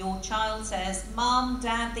where your child says, Mum,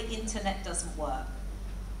 Dad, the internet doesn't work.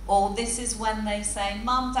 Or this is when they say,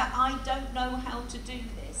 Mum, Dad, I don't know how to do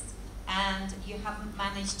this. And you haven't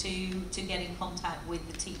managed to get in contact with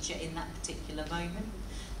the teacher in that particular moment.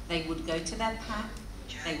 They would go to their pack,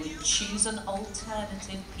 they would choose an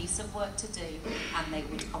alternative piece of work to do, and they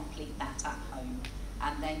would complete that at home.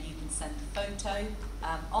 And then you can send a photo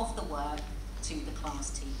of the work to the class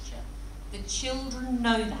teacher. The children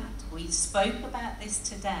know that. We spoke about this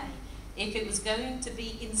today. If it was going to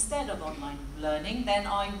be instead of online learning, then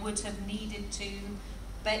I would have needed to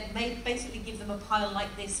basically give them a pile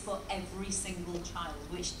like this for every single child,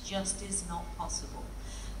 which just is not possible.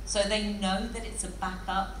 So they know that it's a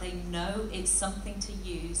backup, they know it's something to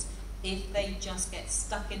use if they just get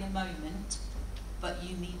stuck in a moment, but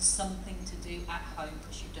you need something to do at home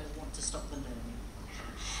because you don't want to stop the learning.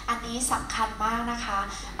 อันนี้สำคัญมากนะคะ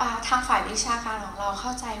ทางฝ่ายวิชาการของเราเข้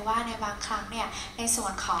าใจว่าในบางครั้งเนี่ยในส่ว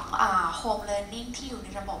นของhome learning ที่อยู่ใน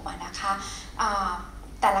ระบบนะคะ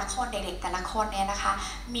แต่ละคนเด็กๆแต่ละคนเนี่ยนะคะ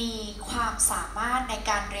มีความสามารถใน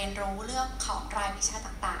การเรียนรู้เรื่องของรายวิชา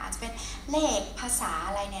ต่างๆอาจจะเป็นเลขภาษาอ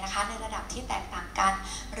ะไรเนี่ยนะคะในระดับที่แตกต่างกัน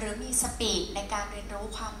หรือมีสปีดในการเรียนรู้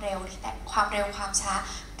ความเร็วที่ความเร็วความช้า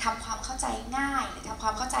ทำความเข้าใจง่ายหรือทำคว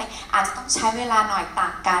ามเข้าใจอาจจะต้องใช้เวลาหน่อยต่า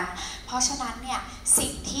งกันเพราะฉะนั้นเนี่ยสิ่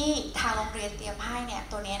งที่ทางโรงเรียนเตรียมให้เนี่ย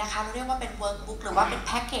ตัวนี้นะคะเราเรียกว่าเป็น workbook หรือว่าเป็นแ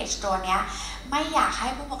พ็กเกจตัวนี้ไม่อยากให้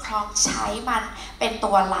ผู้ปกครองใช้มันเป็น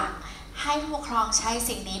ตัวหลักให้ผู้ปกครองใช้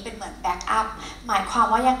สิ่งนี้เป็นเหมือนแบ็กอัพหมายความ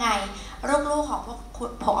ว่ายังไงลูกๆของ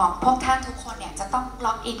พวกท่านทุกคนเนี่ยจะต้อง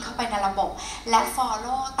ล็อกอินเข้าไปในระบบและ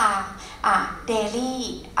follow ตามdaily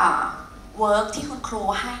work ที่คุณครู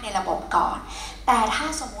ให้ในระบบก่อนแต่ถ้า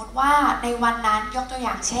สมมุติว่าในวันนั้นยกตัวอ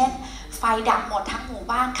ย่างเช่นไฟดับหมดทั้งหมู่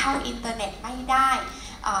บ้านเข้าอินเทอร์เน็ตไม่ได้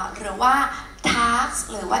หรือว่าtask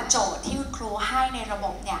หรือว่าโจทย์ที่คุณครูให้ในระบ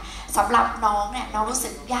บเนี่ยสำหรับน้องเนี่ยน้องรู้สึ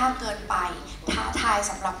กยากเกินไปท้าทาย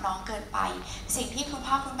สำหรับน้องเกินไปสิ่งที่คุณ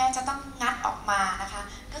พ่อคุณแม่จะต้องงัดออกมานะคะ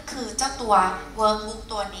ก็คือเจ้าตัว workbook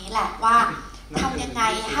ตัวนี้แหละว่าทำยังไง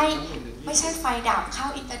ให้ไม่ใช่ไฟดับเข้า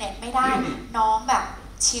อินเทอร์เน็ตไม่ได้น้องแบบ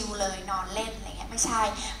ชิลเลยนอนเล่นอะไรเงี้ยไม่ใช่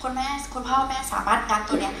คุณพ่อแม่สามารถงัด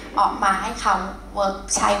ตัวเนี้ยออกมาให้เขา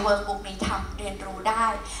ใช้ workbook นี้ทำเรียนรู้ได้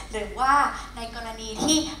หรือว่าในกรณี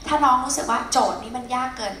ที่ถ้าน้องรู้สึกว่าโจทย์นี้มันยาก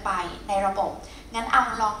เกินไปในระบบงั้นเอา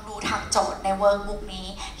ลองดูทำโจทย์ใน workbook นี้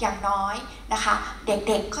อย่างน้อยนะคะเ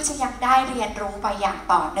ด็กๆก็จะยังได้เรียนรู้ไปอย่าง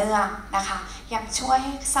ต่อเนื่องนะคะยังช่วยใ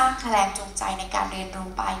ห้สร้างแรงจูงใจในการเรียนรู้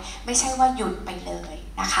ไปไม่ใช่ว่าหยุดไปเลย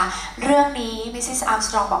นะคะเรื่องนี้มิสซิสอาร์มส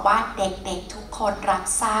ตรองบอกว่าเด็กๆทุกคนรับ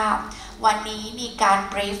ทราบวันนี้มีการ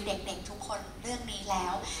บรีฟเด็กๆทุกคนเรื่องนี้แล้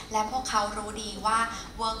วและพวกเขารู้ดีว่า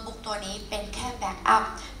workbook ตัวนี้เป็นแค่แบ็กอัพ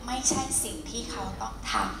ไม่ใช่สิ่งที่เขาต้อง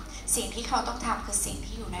ทำสิ่งที่เขาต้องทำคือสิ่ง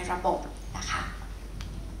ที่อยู่ในระบบนะคะ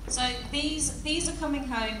So these are coming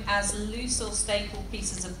home as loose or stapled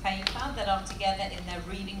pieces of paper that are together in their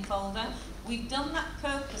reading folder. We've done that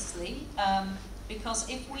purposely because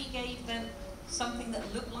if we gave them something that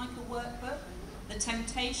looked like a workbook, the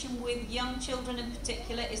temptation with young children in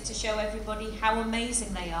particular is to show everybody how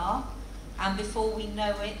amazing they are, and before we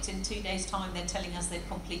know it, in 2 days' time, they're telling us they've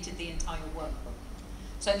completed the entire workbook.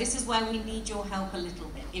 So this is where we need your help a little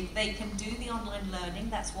bit. If they can do the online learning,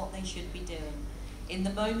 that's what they should be doing. In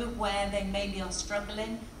the moment where they maybe are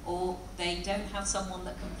struggling or they don't have someone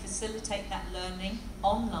that can facilitate that learning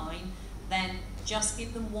online, then just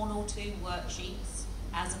give them 1 or 2 worksheets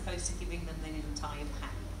as opposed to giving them the entire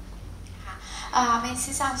pack. มิส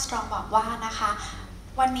ซิสอาร์มสตรองบอกว่านะคะ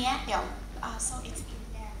วันนี้เดี๋ยว so it's in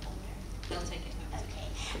there They'll take it home. Okay.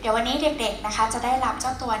 เดี๋ยววันนี้เด็กๆนะคะจะได้รับเจ้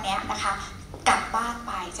าตัวเนี้ยนะคะกลับบ้านไ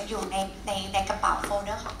ปจะอยู่ในกระเป๋าโฟลเด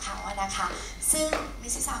อร์ของเขาอะนะคะซึ่งมิ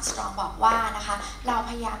สซิสอาร์มสตรองบอกว่านะคะเรา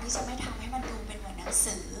พยายามที่จะไม่ทำให้มันดูเป็นเหมือนหนัง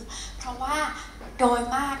สือเพราะว่าโดย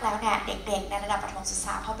มากแล้วเนี่ยเด็กๆในระดับประถมศึกษ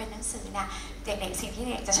าพอเป็นหนังสือเนี่ยเด็กๆสิ่งที่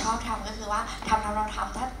เด็กจะชอบทำก็คือว่าทำ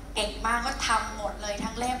ถ้าเก่งมากก็ทำหมดเลย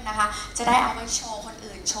ทั้งเล่มนะคะจะได้เอาไปโชว์คน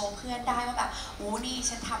อื่นโชว์เพื่อนได้ว่าแบบนี่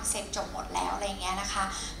ฉันทำเสร็จจบหมดแล้วอะไรเงี้ยนะคะ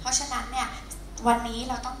เพราะฉะนั้นเนี่ยวันนี้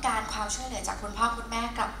เราต้องการความช่วยเหลือจากคุณพ่อคุณแม่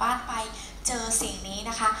กลับบ้านไปเจอสิ่งนี้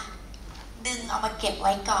นะคะดึงเอามาเก็บไ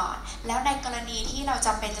ว้ก่อนแล้วในกรณีที่เราจ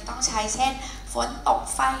ำเป็นจะต้องใช้เช่น ฝนตก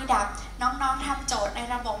ไฟดับน้องๆทำโจทย์ใน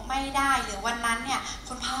ระบบไม่ได้หรือวันนั้นเนี่ย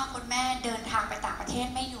คุณพ่อคุณแม่เดินทางไปต่างประเทศ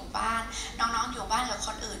ไม่อยู่บ้านน้องๆอยู่บ้านกับค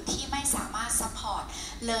นอื่นที่ไม่สามารถ support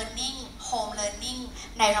learning home learning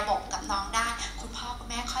ในระบบกับน้องได้คุณพ่อคุณ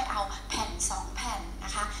แม่ค่อยเอาแผ่น2แผ่นน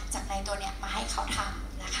ะคะจากในตัวเนี้ยมาให้เขาท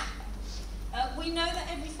ำนะคะ We know that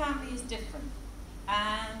every family is different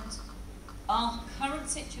and our current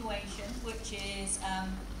situation, which is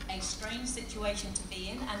a strange situation to be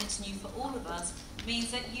in and it's new for all of us,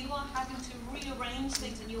 means that you are having to rearrange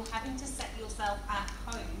things and you're having to set yourself at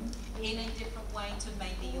home in a different way to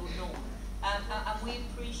maybe your norm. And we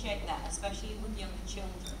appreciate that, especially with younger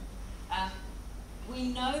children. We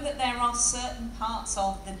know that there are certain parts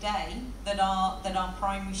of the day that our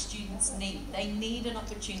primary students need. They need an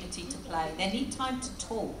opportunity to play. They need time to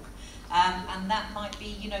talk. And that might be,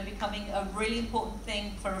 becoming a really important thing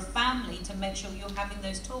for a family to make sure you're having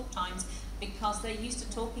those talk times because they're used to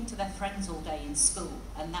talking to their friends all day in school,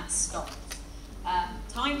 and that stops.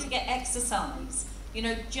 Time to get exercise.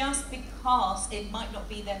 Just because it might not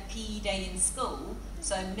be their PE day in school,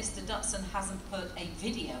 so Mr. Dutson hasn't put a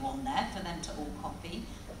video on there for them to all copy,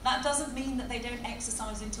 that doesn't mean that they don't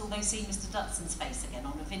exercise until they see Mr. Dutson's face again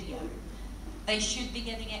on a video. They should be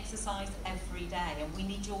getting exercise every day, and we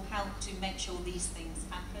need your help to make sure these things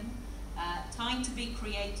happen. Time to be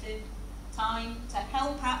creative, time to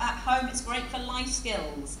help out at home. It's great for life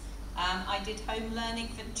skills. I did home learning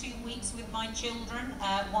for 2 weeks with my children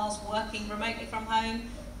whilst working remotely from home.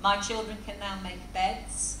 My children can now make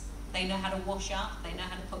beds. They know how to wash up. They know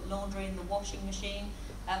how to put laundry in the washing machine.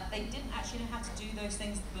 They didn't actually know how to do those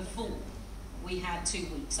things before we had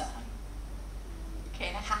 2 weeks at home.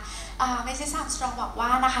 นะคะมิสซิสซัมสตรองบอกว่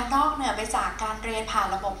านะคะนอกเหนือไปจากการเรียนผ่าน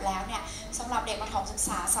ระบบแล้วเนี่ยสำหรับเด็กประถมศึกษ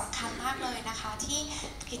าสำคัญมากเลยนะคะที่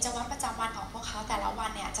กิจวัตรประจำวันของพวกเขาแต่ละวั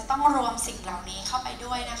นเนี่ยจะต้องรวมสิ่งเหล่านี้เข้าไป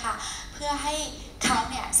ด้วยนะคะเพื่อให้เขา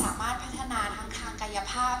เนี่ยสามารถพัฒนาทั้งทางกาย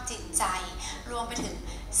ภาพจิตใจรวมไปถึง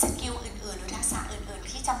สกิลอื่นๆหรือทักษะอื่น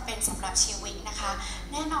ๆที่จำเป็นสำหรับชีวิตนะคะ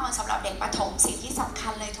แน่นอนสำหรับเด็กประถมสิ่งที่สำคั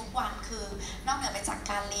ญเลยทุกวันคือนอกเหนือไปจาก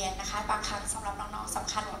การเรียนนะคะบางครั้งสำหรับน้องๆส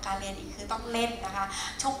ำคัญกว่าการเรียนอีกคือต้องเล่นนะคะ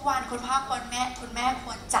ทุกวันคุณพ่อคุณแม่ค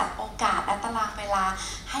วรจัดโอกาสและตารางเวลา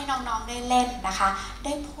ให้น้องๆได้เล่นนะคะไ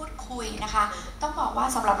ด้พูดคุยนะคะต้องบอกว่า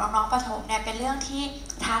สำหรับน้องๆประถมเนี่ยเป็นเรื่องที่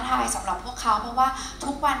ท้าทายสำหรับพวกเขาเพราะว่า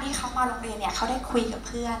ทุกวันที่เขามาโรงเรียนเนี่ยเขาได้คุยกับ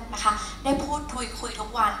เพื่อนนะคะได้พูดคุยทุก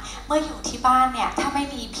วันเมื่ออยู่ที่บ้านเนี่ยถ้าไม่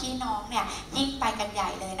มีพี่น้องเนี่ยยิ่งไปกันใหญ่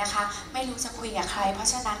เลยนะคะไม่รู้จะคุยกับใครเพรา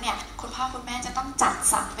ะฉะนั้นเนี่ยคุณพ่อคุณแม่จะต้องจัด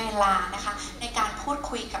สรรเวลานะคะในการพูด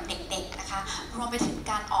คุยกับเด็กๆนะคะรวมไปถึง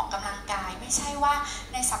การออกกำลังกายไม่ใช่ว่า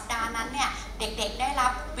ในสัปดาห์นั้นเนี่ยเด็กๆได้รั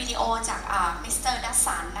บวิดีโอจากมิสเตอร์ดัส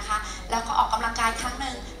สันนะคะแล้วก็ออกกำลังกายครั้งห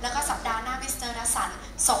นึ่งแล้วก็สัปดาห์หน้ามิสเตอร์ดัสสัน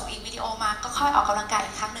ส่งอีกวิดีโอมาก็ค่อยออกกำลังกาย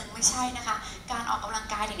อีกครั้งหนึ่งไม่ใช่นะคะการออกกำลัง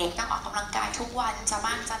กายเด็กๆต้องออกกำลังกายทุกวันจะม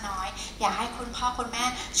ากจะน้อยอยากให้คุณพ่อคุณแม่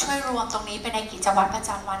ช่วยรวมตรงนี้ไปในกิจวัตรประจ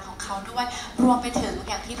ำวันของเขาด้วยรวมไปถึง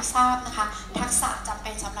อย่างที่ทราบนะคะทักษะจำเ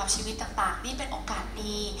ป็นสำหรับชีวิตต่างๆนี่เป็นโอกาส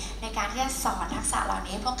ดีในการที่จะสอนทักษะเหล่า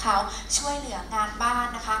นี้พวกเขาช่วยเหลืองานบ้าน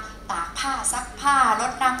นะคะตากผ้าซักผ้าร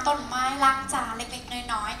ดน้ำต้นไม้ล้างจานเล็ก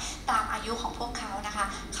ๆน้อยๆตามอายุของพวกเขานะคะ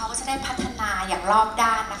เขาจะได้พัฒนาอย่างรอบ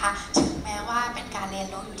ด้านนะคะถึงแม้ว่าเป็นการเรียน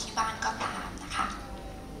รู้อยู่ที่บ้านก็ตามนะคะ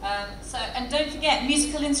And don't forget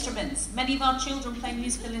musical instruments. Many of our children play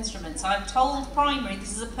musical instruments. I've told primary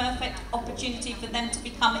this is a perfect opportunity for them to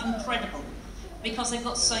become incredible because they've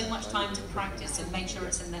got so much time to practice and make sure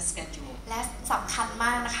it's in their schedule. และสำคัญม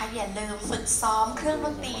ากนะคะอย่าลืมฝึกซ้อมเครื่องด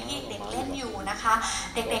นตรีที่เด็กเล่นอยู่นะคะ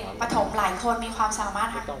เด็กๆประถมหลายคนมีความสามารถ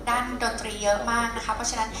ทางด้านดนตรีเยอะมากนะคะเพราะ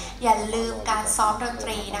ฉะนั้นอย่าลืมการซ้อมดนต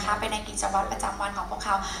รีนะคะไปในกิจวัตรประจำวันของพวกเข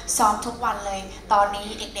าซ้อมทุกวันเลยตอนนี้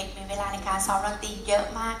เด็กๆมีเวลาในการซ้อมดนตรีเยอะ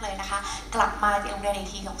มากเลยนะคะกลับมาโรงเรียนอีก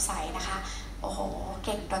ทีสงสัยนะคะโอ้โหเ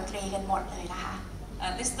ก่งดนตรีกันหมดเลยนะคะ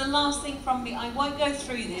This is the last thing from me. I won't go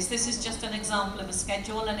through this. This is just an example of a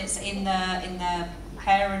schedule, and it's in the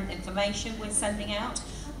parent information we're sending out.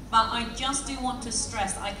 But I just do want to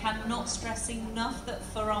stress, I cannot stress enough that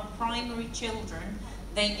for our primary children,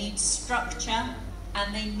 they need structure and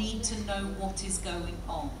they need to know what is going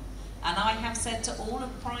on. And I have said to all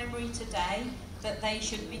of primary today that they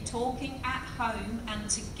should be talking at home, and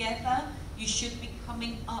together you should be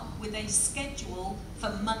coming up with a schedule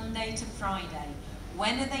for Monday to Friday.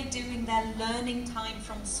 When are they doing their learning time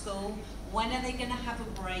from school? When are they going to have a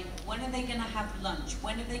break? When are they going to have lunch?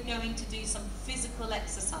 When are they going to do some physical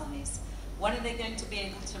exercise? When are they going to be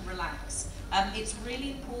able to relax? It's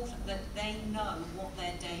really important that they know what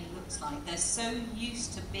their day looks like. They're so used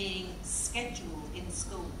to being scheduled in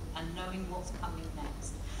school and knowing what's coming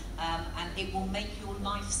next. And it will make your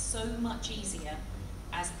life so much easier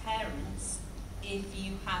as parents if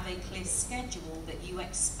you have a clear schedule that you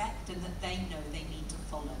expect and that they know they need to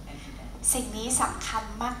follow every day. สิ่งนี้สำคัญ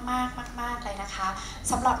มากเลยนะคะ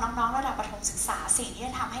สำหรับน้องๆระดับประถมศึกษาสิ่งที่จ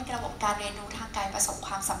ะทำให้ระบบการเรียนรู้ทางไกลประสบค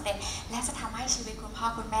วามสำเร็จและจะทำให้ชีวิตคุณพ่อ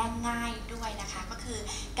คุณแม่ง่ายด้วยนะคะก็คือ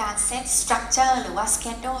การเซตสตรัคเจอร์หรือว่าสเก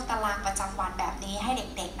ดูตารางประจำวันแบบนี้ให้เ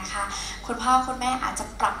ด็กๆนะคะคุณพ่อคุณแม่อาจจะ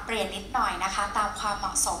ปรับเปลี่ยนนิดหน่อยนะคะตามความเหม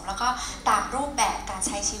าะสมแล้วก็ตามรูปแบบการใ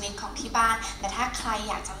ช้ชีวิตของที่บ้านแต่ถ้าใคร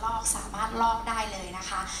อยากจะลอกสามารถลอกได้เลยนะ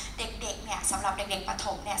คะเด็กๆเนี่ยสำหรับเด็กๆประถ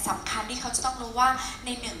มเนี่ยสำคัญที่เขาจะต้องรู้ว่าใน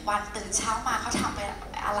1 วันตื่นเช้ามาเขาท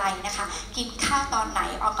ำอะไรนะคะกินข้าวตอนไหน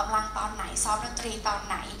ออกกำลังตอนไหนซ้อมดนตรีตอน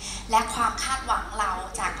ไหนและความคาดหวังเรา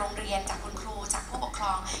จากโรงเรียนจากคุณครูจากผู้ปกคร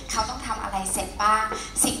องเขาต้องทำอะไรเสร็จบ้าง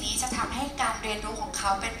สิ่งนี้จะทำให้การเรียนรู้ของเขา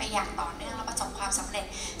เป็นไปอย่างต่อเนื่องและประสบความสำเร็จ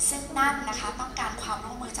ซึ่งนั่นนะคะต้องการความ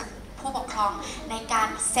ร่วมมือจากผู้ปกครองในการ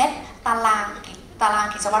เซตตาราง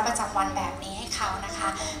กิจวัตรประจำวันแบบนี้ให้เขานะคะ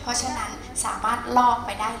เพราะฉะนั้นสามารถลอกไป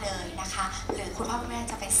ได้เลยนะคะหรือคุณพ่อคุณแม่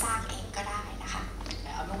จะไปสร้างเองก็ได้นะคะ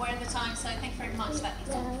I'm aware of the time, so thank you very much. That is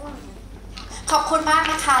all. ขอบคุณมาก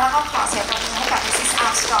นะคะแล้วก็ขอเสียงปรบมือให้กับ Mrs.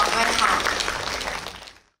 Armstrong ด้วยค่ะ